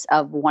process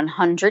of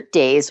 100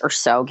 days or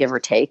so, give or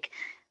take,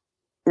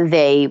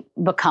 they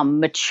become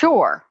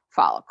mature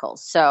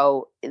follicles.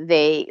 So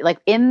they, like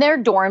in their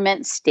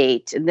dormant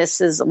state, and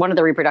this is one of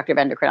the reproductive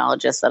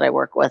endocrinologists that I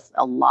work with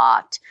a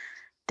lot,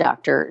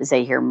 Dr.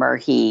 Zahir Mur,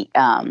 he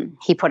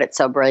put it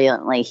so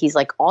brilliantly. He's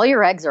like, all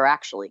your eggs are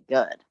actually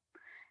good.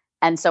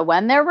 And so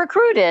when they're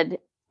recruited,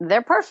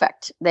 they're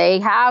perfect. They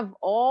have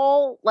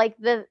all like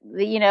the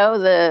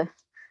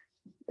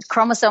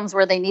chromosomes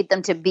where they need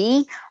them to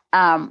be.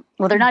 Well,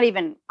 they're not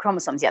even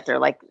chromosomes yet. They're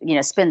like,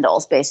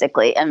 spindles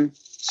basically. And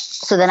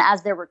so then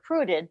as they're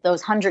recruited,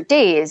 those 100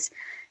 days,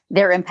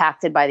 they're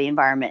impacted by the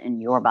environment in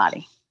your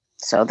body.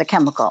 So the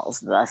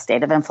chemicals, the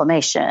state of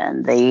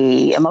inflammation,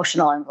 the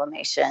emotional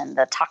inflammation,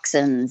 the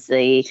toxins,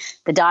 the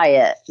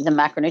diet, the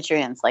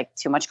macronutrients, like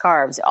too much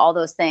carbs, all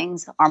those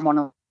things,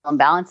 hormonal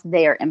imbalance,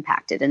 they are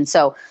impacted. And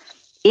so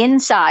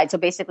inside, so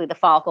basically the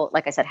follicle,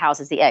 like I said,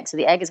 houses the egg. So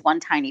the egg is one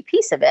tiny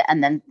piece of it.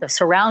 And then the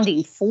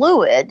surrounding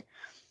fluid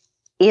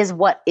is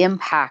what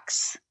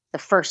impacts the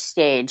first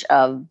stage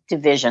of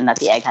division that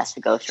the egg has to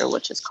go through,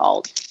 which is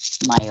called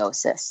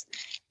meiosis.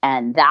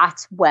 And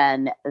that's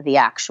when the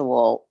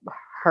actual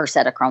her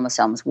set of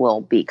chromosomes will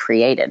be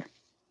created.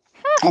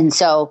 And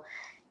so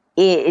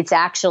it's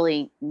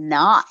actually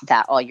not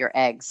that all your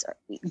eggs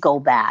go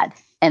bad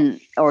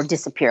or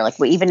disappear. Like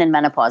even in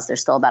menopause,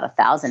 there's still about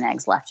 1,000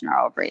 eggs left in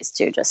our ovaries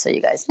too, just so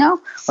you guys know,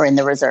 or in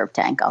the reserve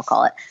tank, I'll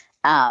call it.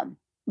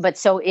 But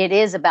so it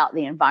is about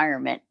the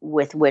environment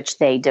with which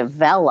they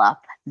develop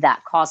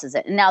that causes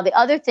it. And now the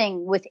other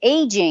thing with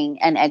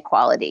aging and egg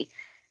quality,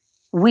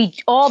 we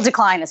all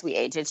decline as we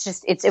age.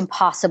 It's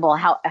impossible.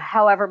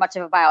 However much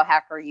of a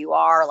biohacker you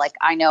are, like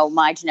I know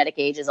my genetic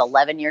age is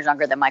 11 years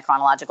younger than my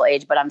chronological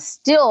age, but I'm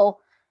still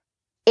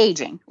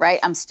aging, right?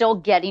 I'm still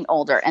getting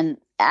older. And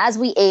as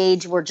we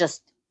age,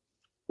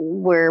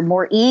 we're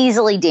more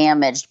easily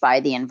damaged by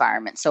the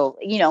environment. So,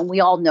 we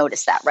all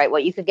notice that, right?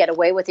 What you could get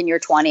away with in your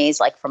 20s,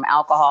 like from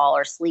alcohol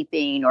or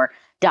sleeping or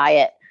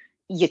diet,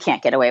 you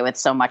can't get away with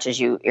so much as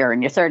you are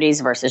in your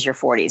 30s versus your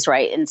 40s,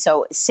 right? And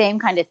so same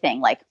kind of thing,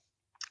 like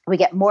we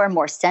get more and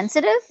more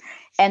sensitive.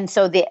 And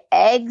so the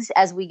eggs,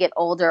 as we get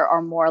older,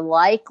 are more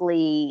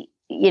likely,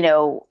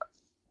 or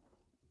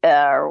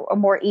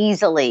more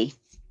easily,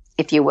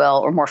 if you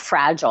will, or more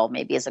fragile,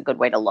 maybe is a good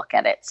way to look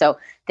at it. So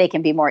they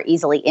can be more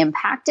easily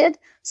impacted.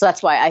 So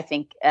that's why I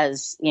think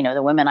as,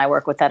 the women I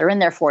work with that are in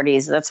their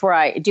 40s, that's where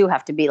I do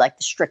have to be like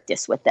the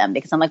strictest with them,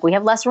 because I'm like, we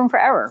have less room for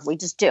error. We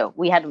just do.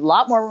 We had a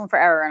lot more room for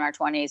error in our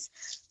 20s,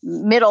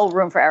 middle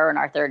room for error in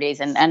our 30s.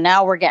 And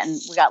now we got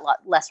a lot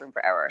less room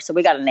for error. So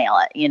we got to nail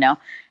it,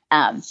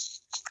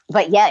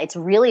 But yeah, it's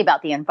really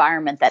about the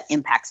environment that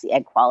impacts the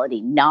egg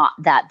quality, not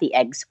that the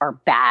eggs are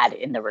bad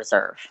in the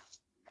reserve.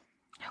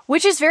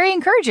 Which is very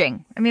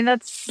encouraging. I mean,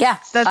 that's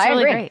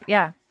really great.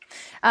 Yeah.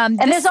 And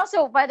there's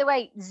also, by the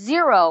way,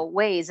 0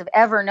 ways of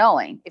ever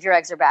knowing if your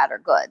eggs are bad or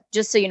good.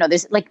 Just so you know,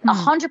 there's like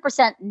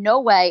 100%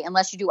 no way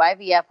unless you do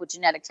IVF with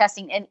genetic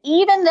testing. And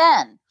even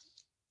then,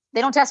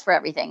 they don't test for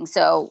everything.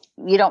 So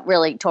you don't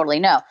really totally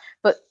know.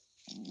 But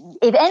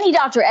if any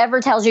doctor ever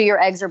tells you your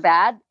eggs are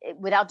bad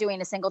without doing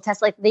a single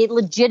test, like they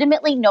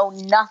legitimately know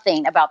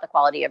nothing about the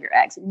quality of your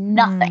eggs.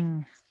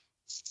 Nothing.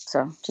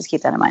 So just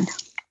keep that in mind.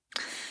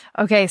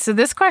 Okay, so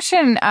this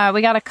question,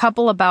 we got a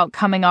couple about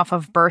coming off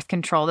of birth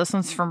control. This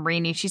one's from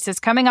Rini. She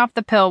says, coming off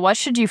the pill, what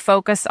should you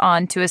focus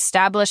on to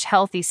establish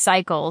healthy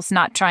cycles,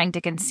 not trying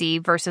to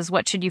conceive, versus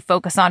what should you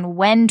focus on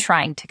when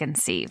trying to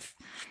conceive?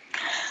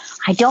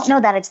 I don't know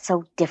that it's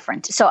so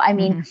different. So, I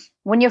mean,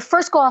 when you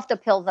first go off the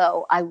pill,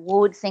 though, I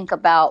would think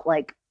about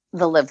like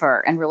the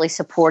liver and really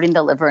supporting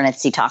the liver in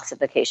its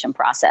detoxification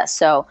process.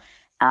 So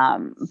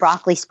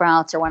broccoli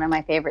sprouts are one of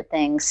my favorite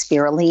things,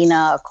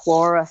 spirulina,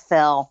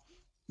 chlorophyll.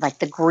 Like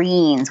the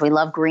greens. We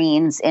love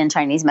greens in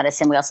Chinese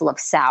medicine. We also love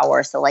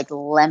sour. So like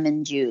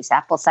lemon juice,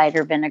 apple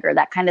cider vinegar,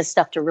 that kind of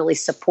stuff to really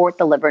support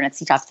the liver and its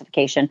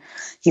detoxification.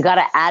 You got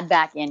to add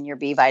back in your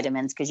B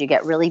vitamins because you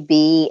get really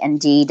B and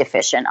D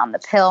deficient on the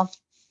pill.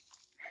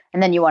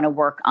 And then you want to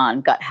work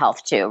on gut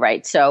health too,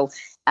 right? So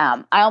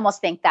I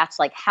almost think that's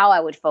like how I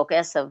would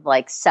focus of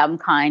like some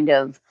kind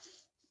of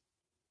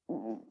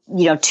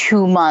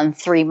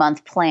 2-month,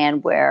 3-month plan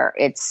where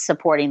it's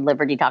supporting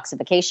liver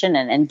detoxification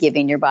and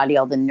giving your body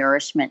all the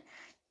nourishment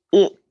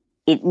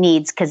it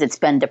needs because it's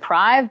been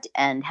deprived,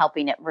 and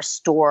helping it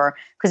restore,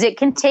 because it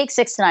can take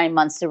 6 to 9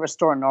 months to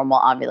restore normal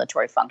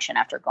ovulatory function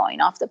after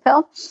going off the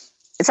pill.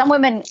 Some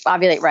women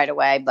ovulate right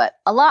away, but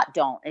a lot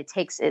don't. It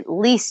takes at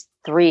least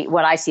 3,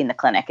 what I see in the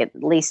clinic, at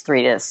least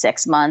 3 to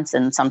 6 months.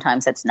 And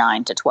sometimes it's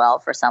 9 to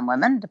 12 for some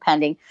women,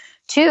 depending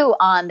too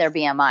on their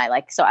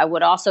BMI. So I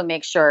would also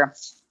make sure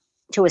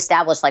to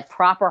establish like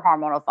proper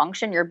hormonal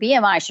function, your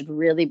BMI should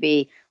really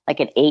be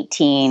like an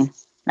 18,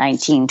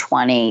 19,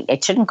 20.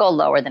 It shouldn't go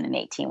lower than an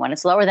 18. When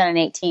it's lower than an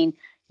 18,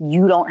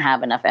 you don't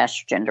have enough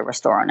estrogen to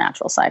restore a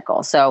natural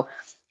cycle. So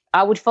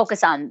I would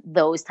focus on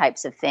those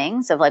types of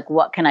things of like,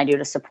 what can I do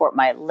to support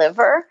my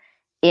liver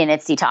in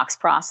its detox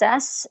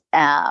process?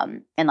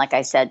 And like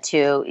I said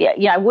too,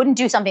 I wouldn't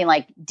do something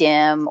like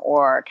DIM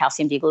or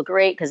calcium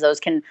D-glucarate, because those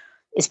can,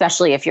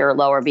 especially if you're a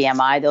lower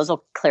BMI, those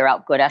will clear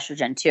out good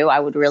estrogen too. I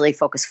would really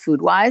focus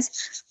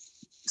food-wise.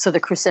 So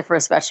the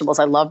cruciferous vegetables,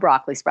 I love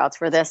broccoli sprouts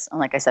for this. And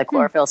like I said,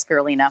 chlorophyll,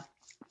 spirulina,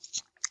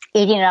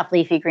 eating enough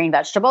leafy green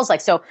vegetables.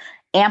 Like, so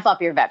amp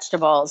up your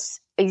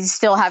vegetables. You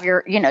still have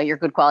your, your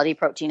good quality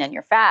protein and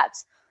your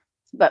fats,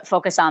 but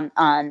focus on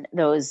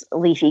those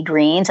leafy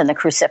greens and the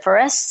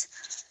cruciferous,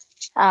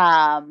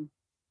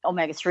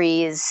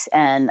 omega-3s,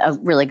 and a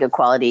really good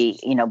quality,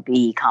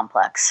 B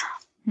complex.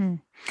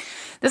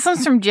 This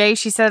one's from Jay.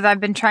 She said, I've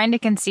been trying to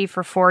conceive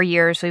for 4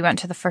 years. We went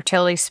to the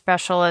fertility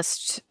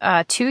specialist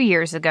 2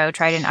 years ago,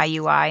 tried an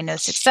IUI, no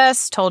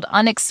success, told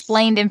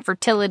unexplained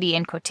infertility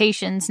in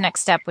quotations.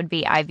 Next step would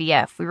be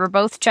IVF. We were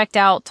both checked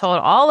out, told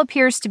all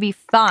appears to be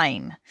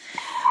fine.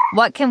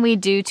 What can we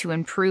do to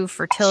improve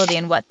fertility,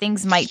 and what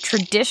things might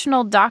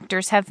traditional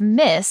doctors have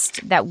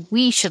missed that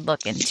we should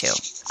look into?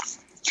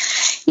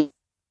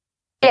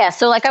 Yeah.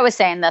 So like I was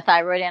saying, the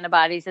thyroid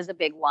antibodies is a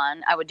big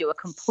one. I would do a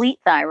complete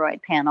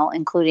thyroid panel,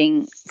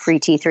 including free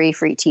T3,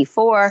 free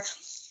T4,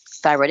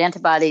 thyroid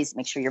antibodies.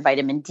 Make sure your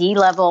vitamin D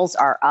levels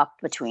are up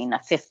between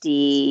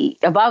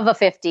above a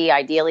 50,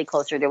 ideally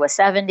closer to a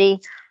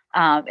 70.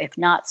 If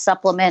not,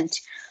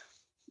 supplement.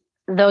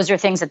 Those are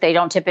things that they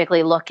don't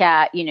typically look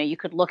at. You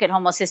could look at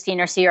homocysteine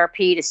or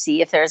CRP to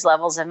see if there's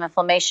levels of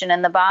inflammation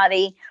in the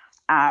body.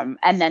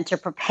 And then to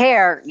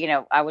prepare,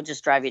 I would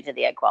just drive you to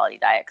the Egg Quality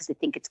Diet, because I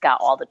think it's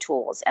got all the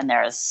tools, and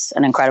there's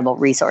an incredible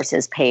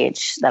resources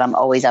page that I'm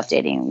always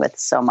updating with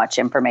so much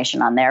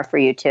information on there for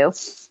you too.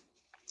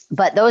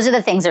 But those are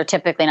the things they're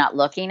typically not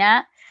looking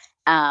at.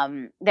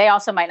 They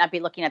also might not be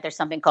looking at, there's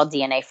something called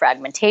DNA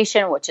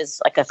fragmentation, which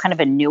is like a kind of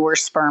a newer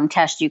sperm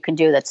test you can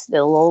do that's a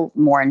little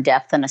more in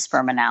depth than a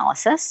sperm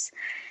analysis.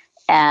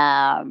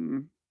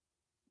 What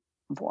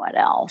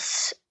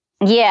else?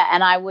 Yeah.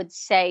 And I would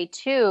say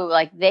too,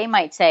 like they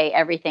might say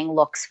everything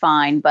looks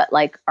fine, but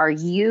like, are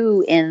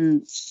you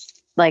in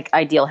like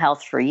ideal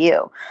health for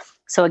you?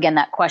 So again,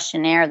 that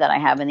questionnaire that I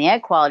have in the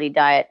egg quality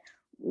diet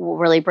will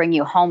really bring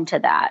you home to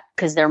that,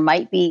 because there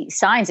might be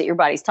signs that your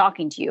body's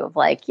talking to you of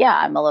like, yeah,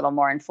 I'm a little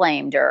more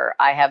inflamed, or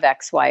I have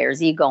X, Y, or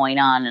Z going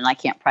on and I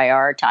can't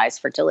prioritize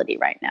fertility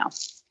right now.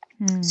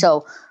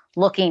 So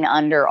looking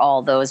under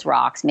all those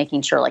rocks,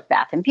 making sure like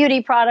bath and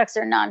beauty products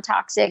are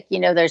non-toxic. You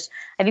know,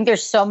 I think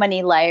there's so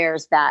many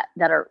layers that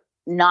are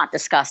not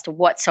discussed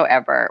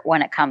whatsoever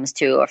when it comes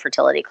to a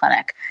fertility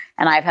clinic.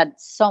 And I've had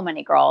so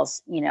many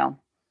girls, you know,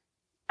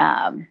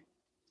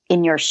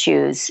 in your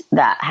shoes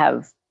that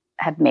have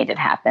made it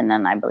happen.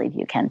 And I believe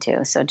you can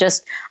too. So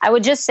I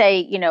would just say,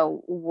 you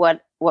know,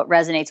 what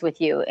resonates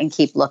with you and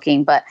keep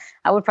looking. But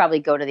I would probably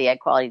go to the egg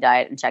quality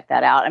diet and check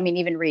that out. I mean,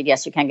 even read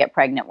Yes, You Can Get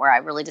Pregnant, where I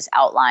really just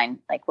outline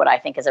like what I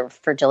think is a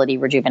fertility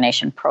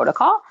rejuvenation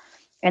protocol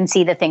and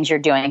see the things you're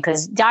doing.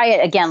 Because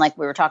diet, again, like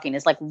we were talking,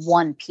 is like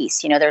one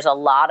piece. You know, there's a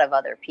lot of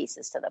other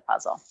pieces to the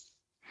puzzle.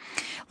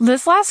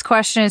 This last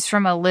question is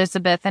from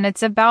Elizabeth, and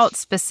it's about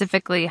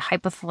specifically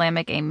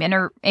hypothalamic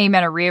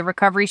amenorrhea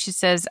recovery. She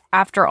says,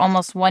 after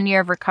almost 1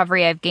 year of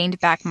recovery, I've gained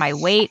back my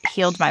weight,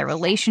 healed my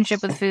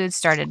relationship with food,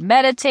 started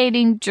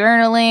meditating,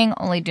 journaling,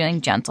 only doing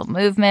gentle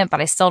movement,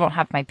 but I still don't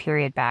have my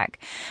period back.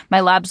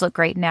 My labs look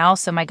great now,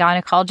 so my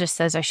gynecologist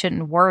says I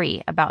shouldn't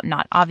worry about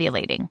not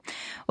ovulating.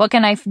 What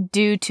can I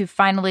do to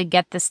finally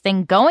get this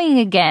thing going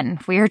again?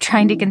 We are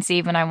trying to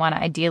conceive, and I want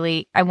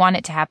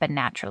it to happen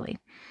naturally.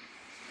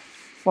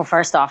 Well,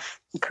 first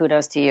off,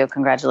 kudos to you.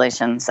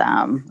 Congratulations.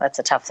 That's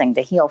a tough thing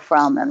to heal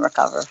from and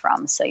recover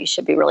from. So you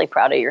should be really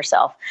proud of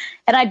yourself.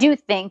 And I do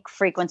think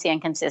frequency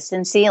and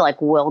consistency like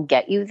will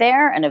get you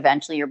there. And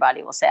eventually your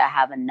body will say, I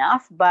have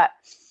enough. But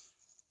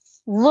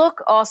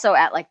look also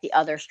at like the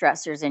other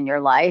stressors in your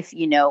life.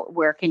 You know,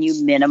 where can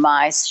you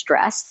minimize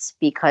stress?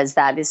 Because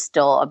that is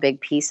still a big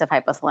piece of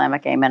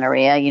hypothalamic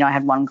amenorrhea. You know, I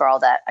had one girl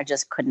that I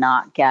just could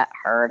not get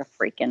her to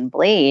freaking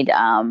bleed.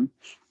 And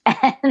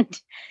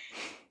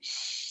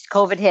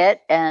COVID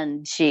hit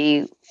and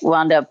she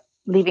wound up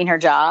leaving her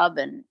job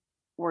and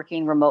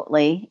working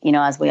remotely, you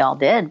know, as we all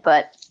did.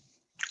 But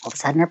all of a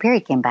sudden her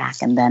period came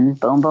back, and then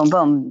boom, boom,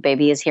 boom,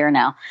 baby is here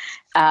now.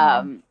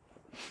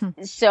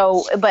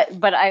 So,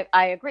 but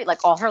I agree.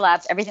 Like all her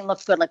labs, everything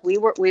looked good. Like we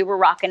were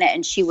rocking it,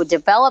 and she would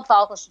develop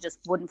follicles. She just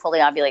wouldn't fully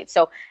ovulate.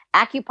 So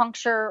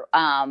acupuncture,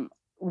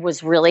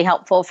 was really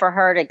helpful for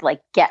her to like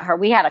get her.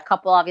 We had a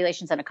couple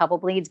ovulations and a couple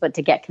bleeds, but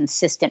to get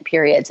consistent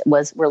periods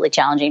was really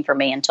challenging for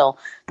me until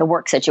the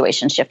work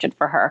situation shifted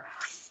for her.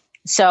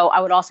 So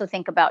I would also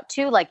think about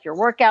too, like your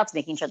workouts,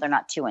 making sure they're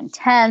not too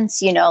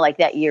intense, you know, like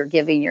that you're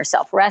giving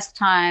yourself rest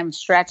time,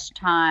 stretch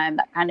time,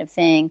 that kind of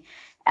thing.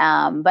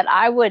 But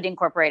I would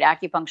incorporate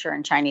acupuncture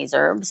and Chinese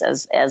herbs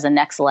as a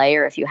next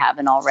layer if you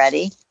haven't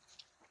already,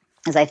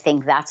 because I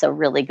think that's a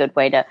really good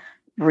way to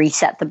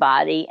reset the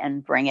body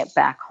and bring it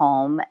back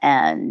home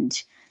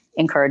and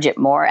encourage it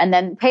more. And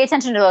then pay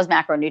attention to those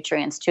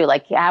macronutrients too.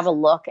 Like have a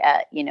look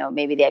at, you know,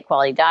 maybe the egg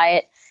quality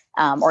diet,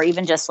 or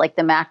even just like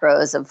the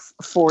macros of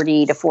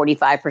 40 to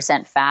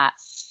 45% fat,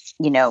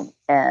 you know,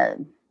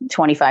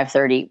 25,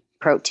 30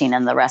 protein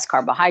and the rest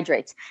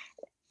carbohydrates,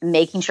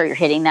 making sure you're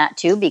hitting that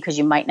too, because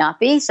you might not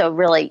be. So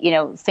really, you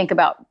know, think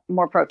about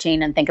more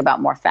protein and think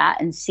about more fat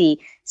and see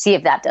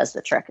if that does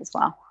the trick as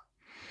well.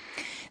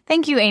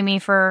 Thank you, Amy,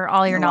 for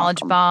all your knowledge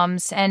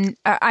bombs. And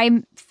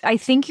I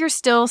think you're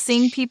still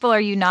seeing people.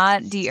 Are you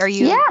not? Are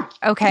you? Yeah.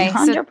 Okay.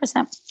 100%.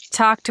 So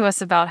talk to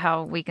us about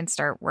how we can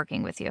start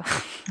working with you.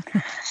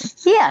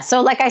 Yeah.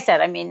 So like I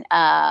said, I mean,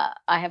 I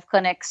have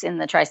clinics in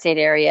the tri-state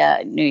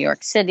area, New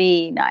York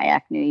City,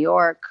 Nyack, New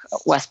York,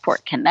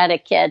 Westport,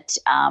 Connecticut.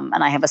 And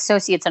I have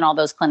associates in all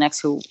those clinics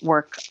who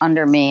work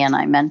under me and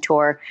I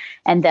mentor.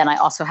 And then I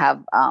also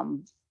have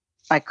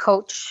I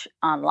coach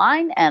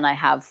online, and I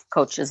have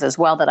coaches as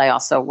well that I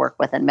also work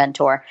with and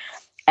mentor.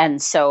 And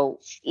so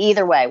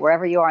either way,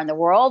 wherever you are in the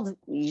world,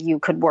 you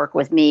could work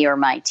with me or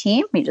my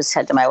team. You just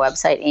head to my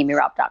website,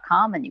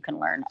 amyraup.com, and you can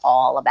learn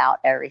all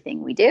about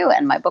everything we do.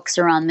 And my books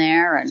are on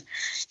there, and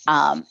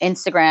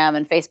Instagram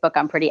and Facebook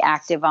I'm pretty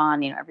active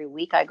on. You know, every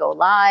week I go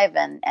live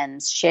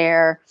and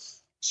share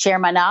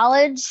my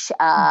knowledge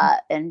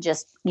and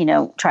just, you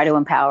know, try to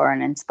empower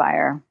and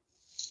inspire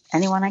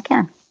anyone I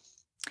can.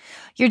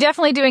 You're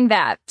definitely doing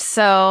that.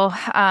 So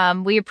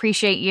we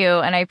appreciate you,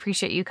 and I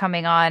appreciate you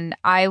coming on.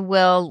 I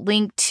will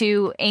link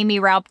to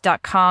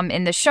amyraup.com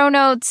in the show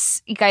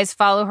notes. You guys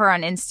follow her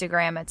on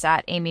Instagram. It's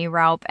at Amy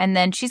Raup. And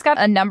then she's got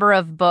a number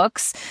of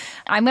books.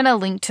 I'm going to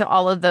link to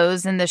all of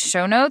those in the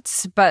show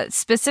notes, but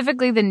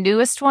specifically the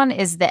newest one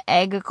is The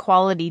Egg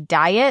Quality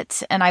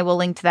Diet. And I will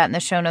link to that in the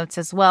show notes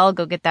as well.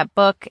 Go get that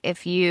book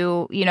if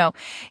you know,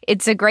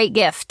 it's a great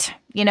gift.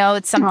 You know,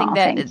 it's something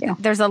that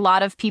there's a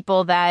lot of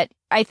people that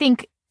I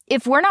think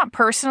if we're not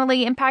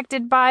personally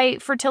impacted by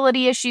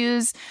fertility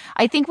issues,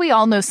 I think we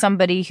all know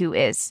somebody who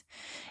is.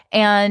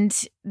 And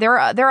there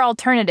are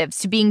alternatives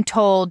to being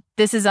told,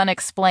 this is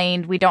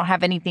unexplained, we don't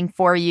have anything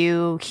for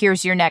you,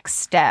 here's your next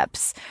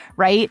steps,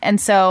 right? And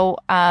so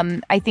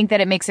I think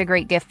that it makes a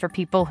great gift for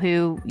people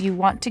who you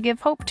want to give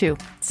hope to.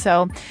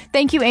 So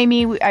thank you,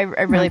 Amy. I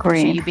really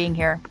appreciate you being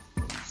here.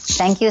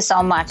 Thank you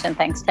so much. And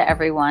thanks to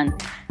everyone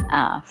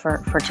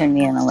for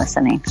tuning in and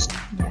listening.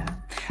 Yeah.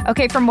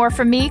 Okay, for more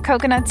from me,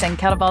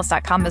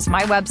 coconutsandkettlebells.com is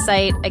my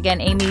website.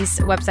 Again, Amy's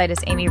website is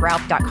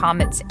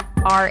amyraupp.com. It's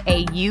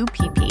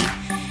RAUPP.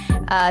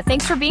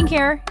 Thanks for being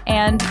here,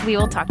 and we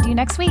will talk to you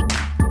next week.